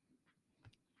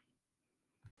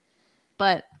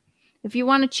 but if you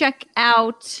want to check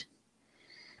out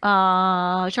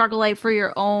Charcoal Light for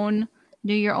your own,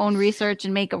 do your own research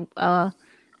and make a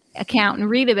account and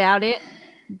read about it,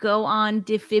 go on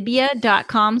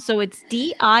difibia.com. So it's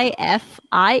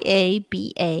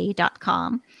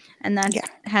DIFIABA.com. And that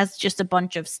has just a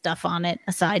bunch of stuff on it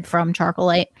aside from Charcoal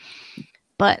Light.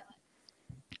 But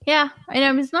yeah,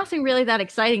 and there's nothing really that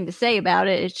exciting to say about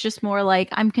it. It's just more like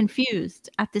I'm confused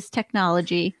at this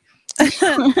technology.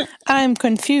 I'm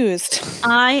confused.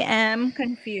 I am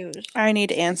confused. I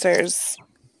need answers.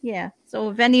 Yeah.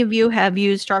 So if any of you have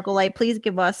used Charcoal Light, please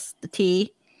give us the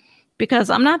tea,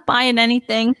 because I'm not buying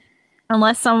anything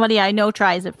unless somebody I know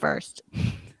tries it first.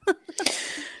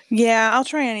 Yeah, I'll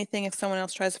try anything if someone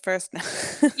else tries it first.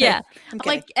 Yeah.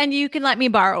 Like, and you can let me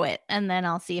borrow it and then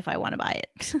I'll see if I want to buy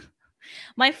it.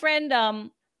 My friend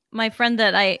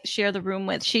that I share the room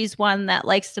with, she's one that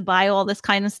likes to buy all this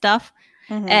kind of stuff.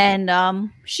 Mm-hmm.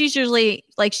 And she's usually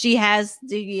like, she has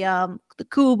the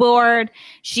Cool Board.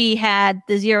 She had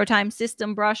the Zero Time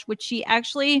System brush, which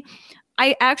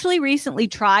I actually recently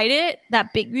tried it.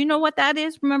 That big, you know what that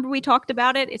is? Remember we talked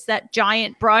about it? It's that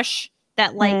giant brush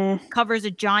that like covers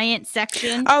a giant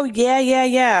section. Oh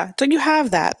yeah. So you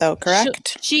have that though,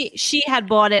 correct? She had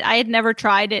bought it. I had never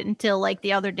tried it until like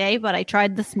the other day, but I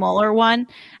tried the smaller one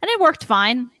and it worked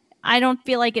fine. I don't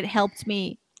feel like it helped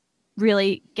me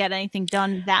really get anything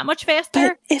done that much faster.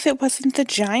 But if it wasn't the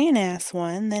giant ass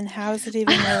one, then how is it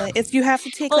even really? It's you have to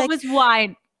take it was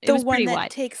wide. The one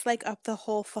that takes like up the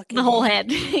whole fucking head.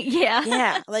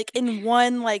 Yeah, like in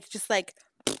one, like just like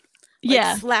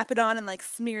slap it on and like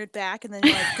smear it back, and then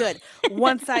you're like, good,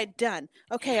 one side done.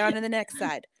 Okay, on to the next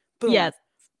side. Boom. Yes.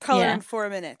 Color in 4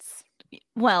 minutes.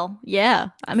 Well, yeah.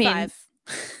 I mean, 5.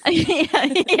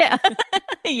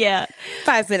 Yeah.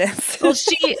 5 minutes. Well,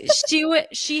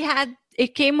 she had,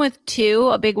 it came with 2,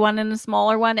 a big one and a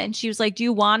smaller one, and she was like, "Do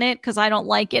you want it? Because I don't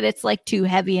like it. It's like too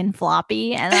heavy and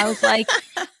floppy." And I was like,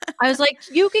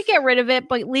 "You could get rid of it,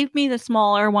 but leave me the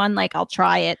smaller one. Like, I'll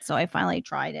try it." So I finally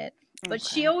tried it. But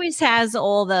she always has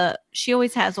all that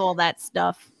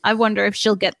stuff. I wonder if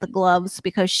she'll get the gloves,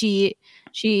 because it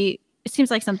seems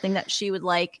like something that she would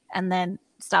like, and then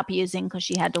stop using because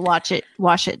she had to wash it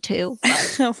too.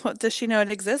 Does she know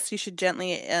it exists? You should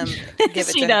gently give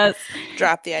it she does.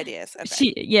 Drop the ideas.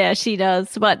 Okay. She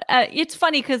does. But it's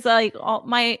funny because like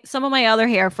some of my other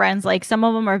hair friends, like some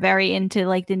of them are very into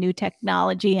like the new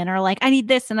technology and are like, I need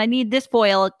this and I need this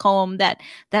foil comb that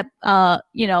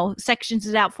sections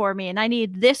it out for me, and I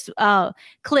need this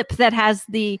clip that has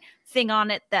the thing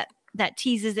on it that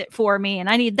teases it for me,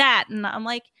 and I need that. And I'm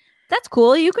like, that's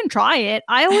cool. You can try it.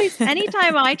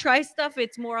 Anytime I try stuff,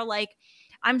 it's more like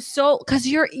because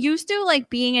you're used to like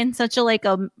being in such a like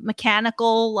a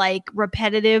mechanical, like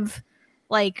repetitive,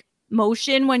 like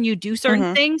motion when you do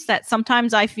certain things, that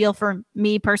sometimes I feel, for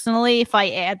me personally, if I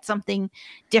add something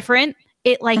different,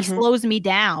 it like slows me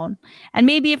down. And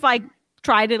maybe if I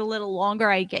tried it a little longer,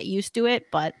 I get used to it.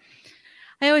 But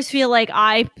I always feel like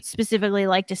I specifically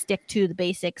like to stick to the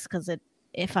basics, because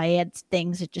if I add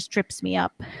things, it just trips me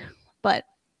up. But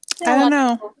I don't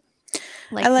know.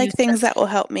 I new like things stuff. that will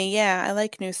help me. Yeah, I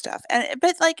like new stuff.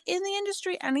 But like in the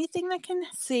industry, anything that can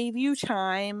save you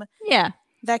time, Yeah.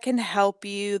 that can help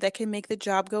you, that can make the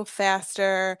job go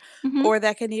faster, Hmm. or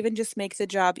that can even just make the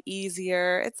job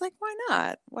easier. It's like, why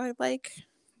not?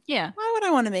 Yeah. Why would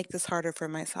I want to make this harder for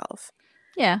myself?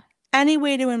 Yeah. Any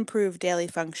way to improve daily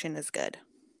function is good.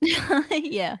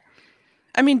 Yeah.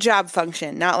 I mean, job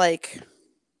function, not like,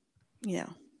 you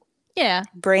know, Yeah.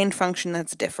 brain function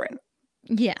that's different.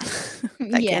 Yeah.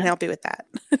 That can't Yeah. help you with that.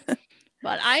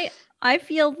 But I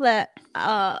feel that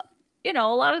you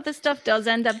know, a lot of the stuff does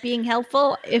end up being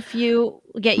helpful if you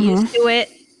get used to it,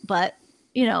 but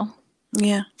you know,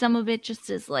 Yeah. some of it just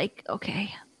is like,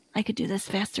 okay, I could do this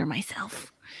faster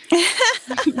myself.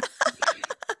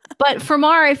 But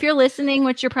Framar, if you're listening,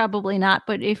 which you're probably not,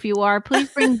 but if you are, please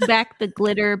bring back the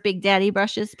glitter Big Daddy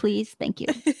brushes, please. Thank you.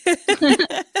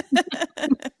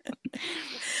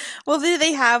 Well, do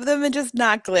they have them and just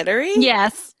not glittery?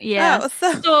 Yes, yeah.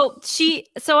 Oh,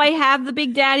 So I have the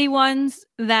Big Daddy ones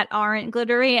that aren't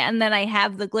glittery, and then I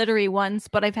have the glittery ones,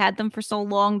 but I've had them for so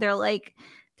long they're like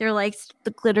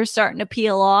the glitter's starting to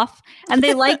peel off. And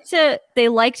they like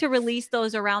to release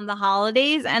those around the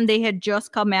holidays, and they had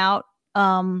just come out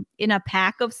in a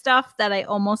pack of stuff that I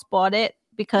almost bought it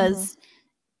because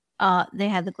they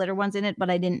had the glitter ones in it,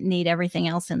 but I didn't need everything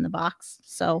else in the box,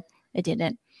 so I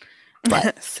didn't.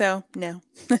 But so no.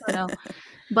 no.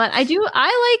 But I do.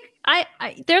 I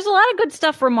there's a lot of good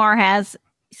stuff Ramar has.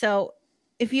 So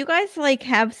if you guys like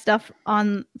have stuff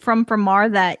on from Ramar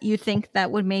that you think that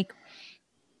would make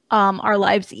our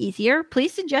lives easier,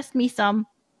 please suggest me some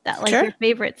that like Sure. your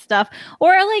favorite stuff, or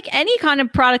like any kind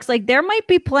of products. Like there might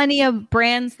be plenty of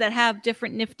brands that have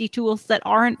different nifty tools that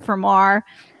aren't from R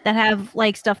that have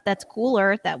like stuff that's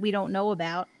cooler that we don't know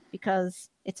about because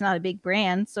it's not a big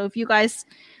brand. So if you guys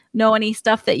know any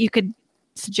stuff that you could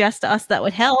suggest to us that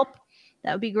would help,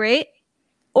 that would be great.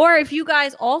 Or if you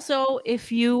guys also, if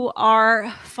you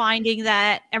are finding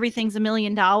that everything's $1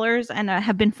 million and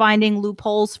have been finding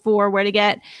loopholes for where to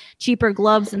get cheaper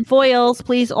gloves and foils,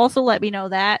 please also let me know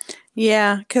that.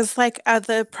 Yeah, because like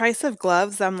the price of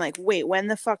gloves, I'm like, wait, when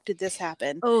the fuck did this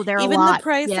happen? Oh, they're Even a lot. the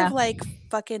price Yeah. of like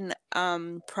fucking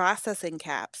processing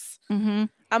caps. Mm-hmm.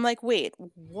 I'm like, wait,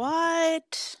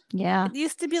 what? Yeah. It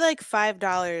used to be like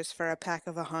 $5 for a pack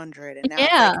of 100, and now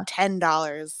Yeah. it's like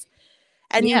 $10.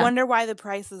 And you Yeah. wonder why the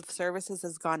price of services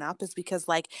has gone up is because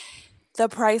like the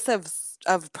price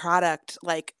of product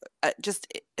like just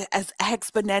has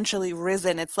exponentially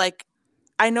risen. It's like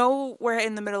I know we're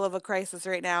in the middle of a crisis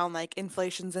right now and like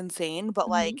inflation's insane, but Mhm.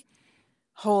 like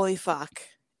holy fuck.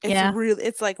 Yeah.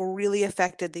 It's like really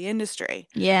affected the industry.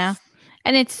 Yeah.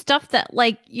 And it's stuff that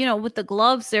like, you know, with the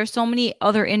gloves, there's so many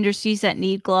other industries that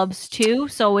need gloves too.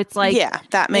 So it's like, Yeah,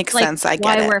 that makes it's like sense. I get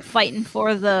why it. we're fighting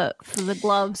for the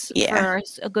gloves Yeah. for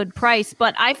a good price.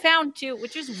 But I found too,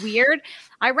 which is weird.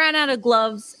 I ran out of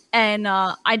gloves and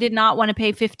I did not want to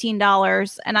pay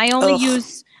 $15. And I only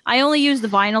use the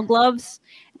vinyl gloves.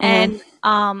 And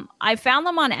I found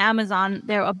them on Amazon.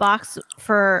 They're a box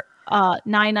for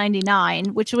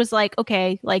 $9.99, which was like,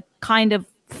 okay, like kind of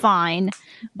fine.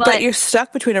 But you're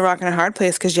stuck between a rock and a hard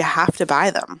place because you have to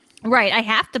buy them. Right, I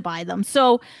have to buy them.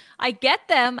 So I get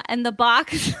them, and the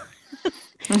box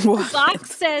the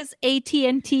box says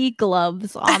AT&T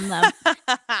gloves on them.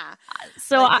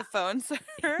 So like the phone service?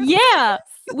 Yeah,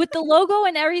 with the logo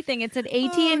and everything, it said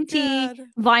AT&T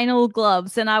vinyl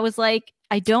gloves, and I was like,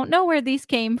 I don't know where these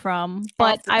came from,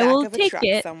 but I will take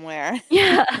it somewhere.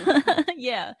 Yeah.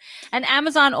 Yeah. And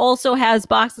Amazon also has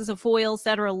boxes of foils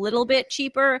that are a little bit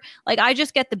cheaper. Like I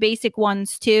just get the basic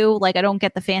ones too. Like I don't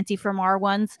get the fancy from our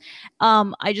ones.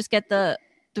 I just get the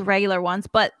regular ones,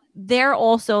 but they're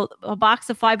also a box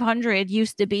of 500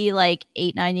 used to be like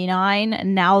 $8.99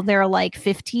 and now they're like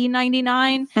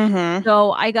 $15.99.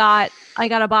 So I got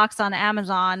a box on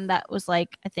Amazon that was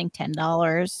like I think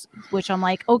 $10, which I'm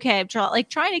like, okay, I'm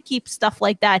trying to keep stuff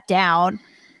like that down,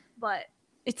 but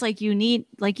it's like you need,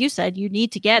 like you said, you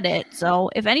need to get it. So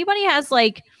if anybody has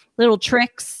like little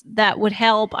tricks that would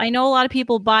help, I know a lot of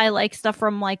people buy like stuff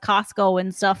from like Costco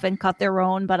and stuff and cut their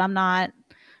own, but I'm not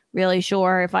really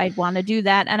sure if I'd want to do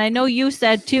that. And I know you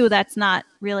said too that's not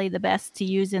really the best to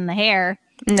use in the hair.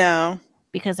 No,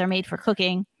 because they're made for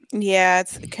cooking. Yeah,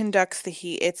 it conducts the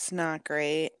heat. It's not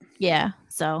great. Yeah,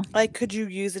 so like, could you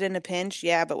use it in a pinch?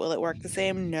 Yeah, but will it work the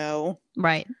same? No.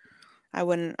 Right. I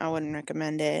wouldn't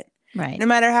recommend it. Right. No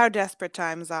matter how desperate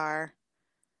times are.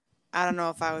 I don't know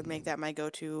if I would make that my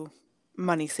go-to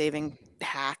money-saving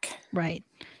hack. Right.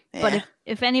 Yeah. But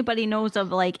if anybody knows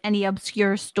of like any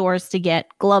obscure stores to get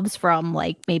gloves from,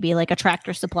 like maybe like a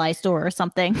Tractor Supply store or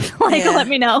something, like let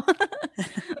me know.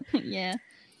 Yeah.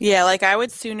 Yeah, like I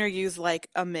would sooner use like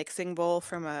a mixing bowl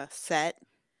from a set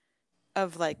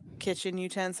of like kitchen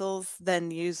utensils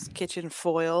than use kitchen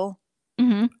foil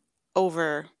Mm-hmm.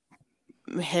 over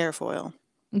hair foil.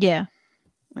 Yeah.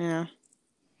 Yeah.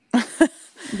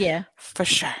 Yeah. For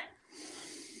sure.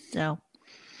 So.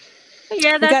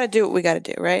 Yeah, we got to do what we got to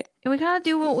do, right? We gotta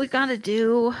do what we gotta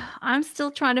do. I'm still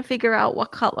trying to figure out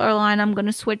what color line I'm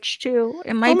gonna switch to.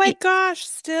 It might. Oh my gosh!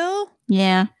 Still?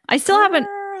 Yeah, I still haven't.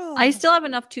 I Girl. still have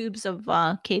enough tubes of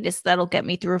Cadis that'll get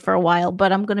me through for a while,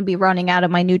 but I'm gonna be running out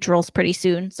of my neutrals pretty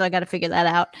soon, so I got to figure that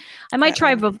out. I might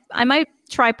try. I might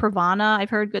try Pravana. I've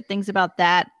heard good things about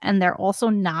that, and they're also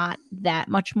not that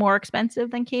much more expensive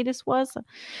than Cadis was.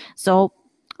 So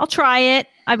I'll try it.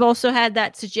 I've also had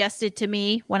that suggested to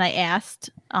me when I asked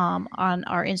on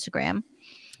our Instagram.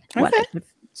 Okay.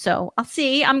 So I'll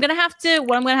see. I'm gonna have to.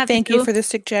 What I'm gonna have Thank to do. you for the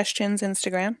suggestions,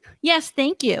 Instagram. Yes,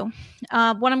 thank you.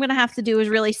 What I'm gonna have to do is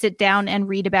really sit down and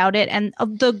read about it. And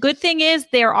the good thing is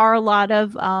there are a lot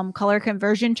of color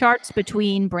conversion charts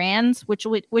between brands,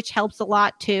 which helps a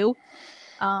lot too.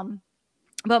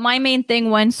 But my main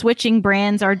thing when switching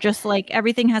brands are just like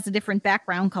everything has a different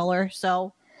background color.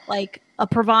 So like a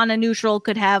Pravana neutral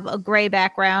could have a gray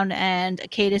background and a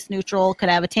Cadis neutral could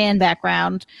have a tan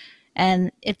background.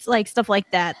 And it's like stuff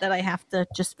like that I have to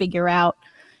just figure out.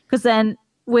 Because then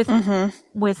with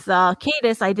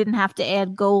Cadis, I didn't have to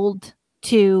add gold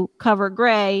to cover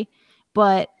gray,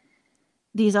 but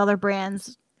these other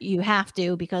brands you have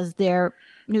to because their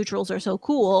neutrals are so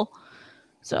cool.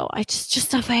 So I just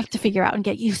stuff I have to figure out and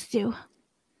get used to.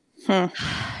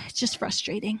 It's just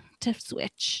frustrating to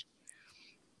switch,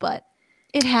 but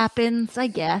it happens, I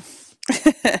guess.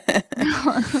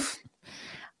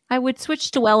 I would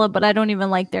switch to Wella, but I don't even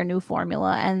like their new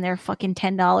formula, and they're fucking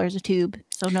 $10 a tube.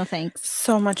 So no thanks.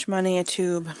 So much money a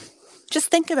tube.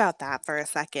 Just think about that for a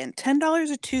second.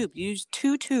 $10 a tube. Use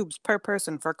 2 tubes per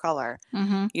person for color.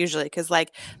 Usually, because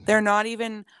like they're not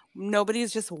even.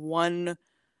 Nobody's just one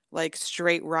like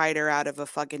straight rider out of a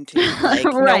fucking tube. Like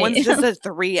right. No one's just a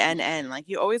 3NN. Like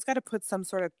you always got to put some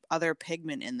sort of other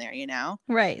pigment in there, you know?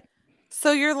 Right.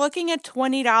 So you're looking at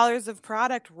 $20 of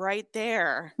product right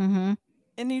there.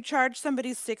 And you charge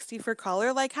somebody $60 for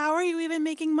color. Like, how are you even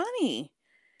making money?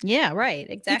 Yeah, right.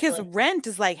 Exactly. Because rent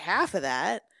is like half of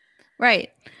that. Right.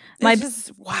 It's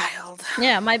just wild.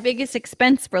 Yeah, my biggest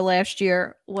expense for last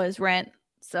year was rent.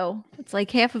 So it's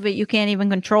like half of it you can't even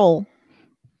control.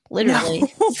 Literally.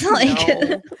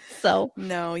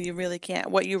 No, you really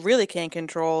can't. What you really can't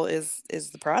control is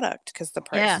the product because the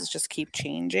prices just keep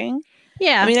changing.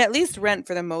 Yeah. I mean, at least rent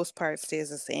for the most part stays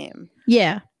the same.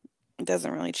 Yeah. It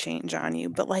doesn't really change on you,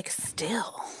 but like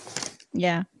still.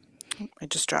 Yeah. I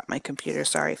just dropped my computer.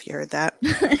 Sorry if you heard that.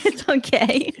 It's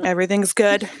okay. Everything's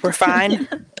good. We're fine.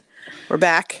 We're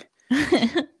back.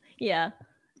 Yeah.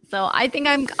 So I think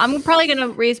I'm probably going to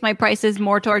raise my prices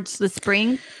more towards the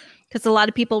spring because a lot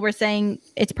of people were saying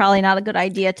it's probably not a good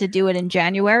idea to do it in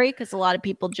January because a lot of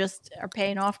people just are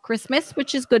paying off Christmas,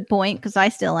 which is a good point because I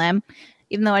still am,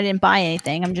 even though I didn't buy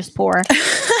anything. I'm just poor.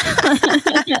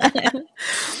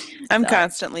 I'm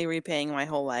constantly repaying my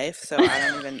whole life, so I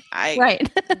don't even. Right.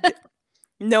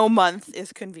 No month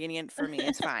is convenient for me.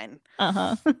 It's fine.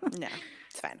 No,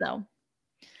 it's fine. So,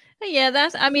 yeah,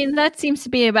 that seems to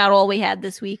be about all we had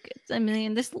this week. I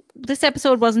mean, this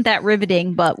episode wasn't that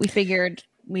riveting, but we figured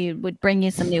we would bring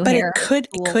you some new hair. But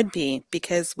it could be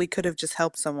because we could have just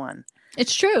helped someone.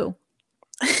 It's true.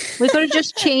 We could have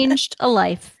just changed a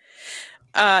life.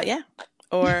 Yeah,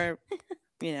 or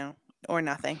or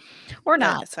nothing, or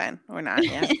not. It's fine, or not.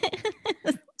 Yeah,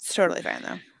 it's totally fine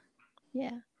though.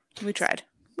 Yeah, we tried.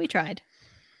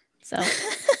 So,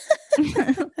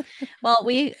 well,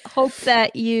 we hope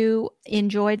that you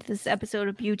enjoyed this episode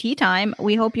of Beauty Time.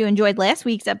 We hope you enjoyed last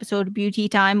week's episode of Beauty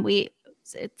Time.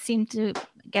 It seemed to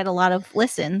get a lot of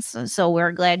listens, so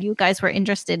we're glad you guys were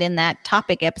interested in that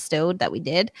topic episode that we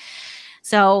did.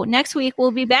 So next week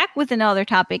we'll be back with another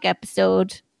topic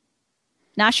episode.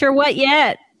 Not sure what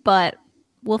yet, but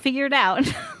we'll figure it out.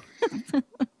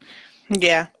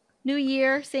 Yeah. New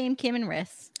year, same Kim and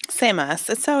Riss. Same us.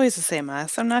 It's always the same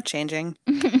us. I'm not changing.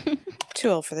 Too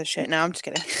old for this shit. No, I'm just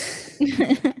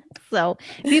kidding. So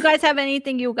if you guys have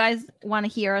anything you guys want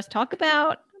to hear us talk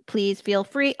about, please feel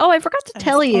free. Oh, I forgot to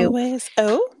tell you. Always.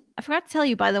 Oh? I forgot to tell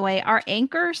you, by the way, our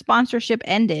Anchor sponsorship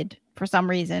ended for some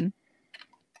reason.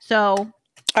 So.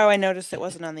 Oh, I noticed it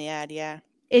wasn't on the ad. Yeah.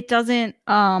 It doesn't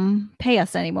pay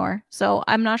us anymore. So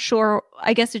I'm not sure.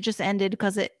 I guess it just ended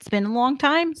because it's been a long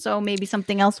time. So maybe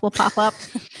something else will pop up.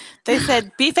 They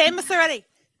said, be famous already.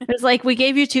 It was like, we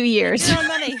gave you 2 years. Your own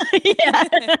money. Yeah.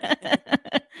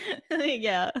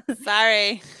 Yeah.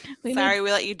 Sorry. We Sorry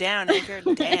we let you down. Anchor.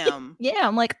 Damn. Yeah,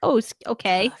 I'm like, oh,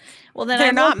 okay. Well, then They're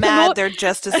I not won't mad. promote- They're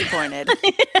just disappointed.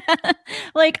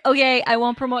 Like, okay, I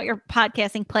won't promote your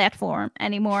podcasting platform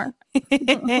anymore.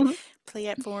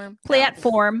 Platform.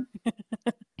 Platform.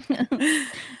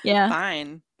 Yeah.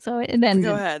 Fine. So it ended.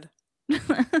 Go ahead.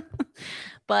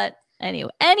 But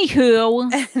anyway,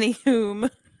 anywho,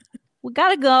 we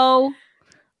gotta go.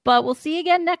 But we'll see you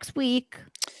again next week.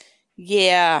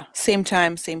 Yeah. Same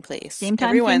time, same place. Same time,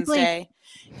 every same Wednesday.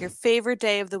 Your favorite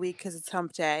day of the week because it's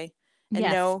hump day. And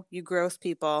Yes. no, you gross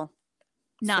people.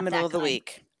 It's Not the middle that of the kind.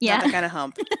 week. Yeah. Not that kind of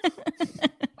hump.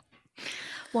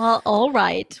 Well, all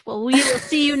right. Well, we will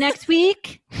see you next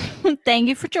week. Thank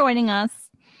you for joining us.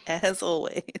 As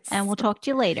always. And we'll talk to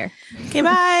you later. Okay,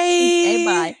 bye. Okay,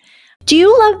 bye. Do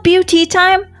you love Beauty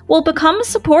Time? Well, become a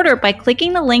supporter by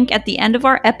clicking the link at the end of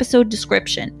our episode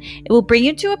description. It will bring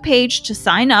you to a page to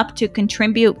sign up to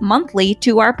contribute monthly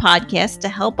to our podcast to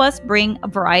help us bring a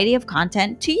variety of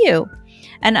content to you.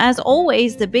 And as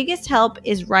always, the biggest help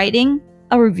is writing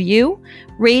a review,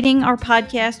 rating our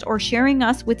podcast, or sharing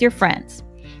us with your friends.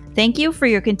 Thank you for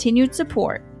your continued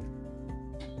support.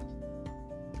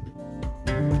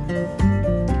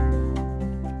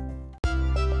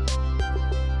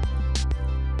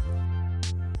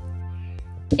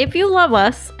 If you love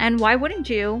us, and why wouldn't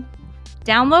you,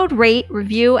 download, rate,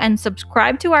 review, and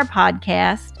subscribe to our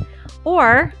podcast.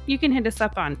 Or you can hit us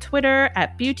up on Twitter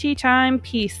at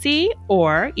BeautyTimePC,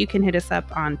 or you can hit us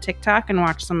up on TikTok and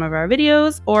watch some of our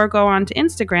videos, or go on to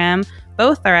Instagram.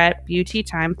 Both are at Beauty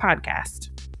Time Podcast.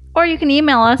 Or you can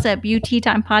email us at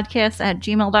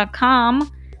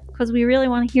beautytimepodcast@gmail.com because we really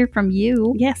want to hear from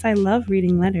you. Yes, I love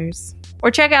reading letters. Or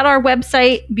check out our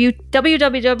website,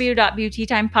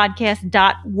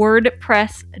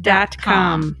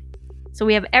 www.beautytimepodcast.wordpress.com. So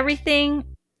we have everything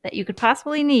that you could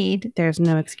possibly need. There's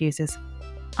no excuses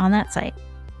On that site.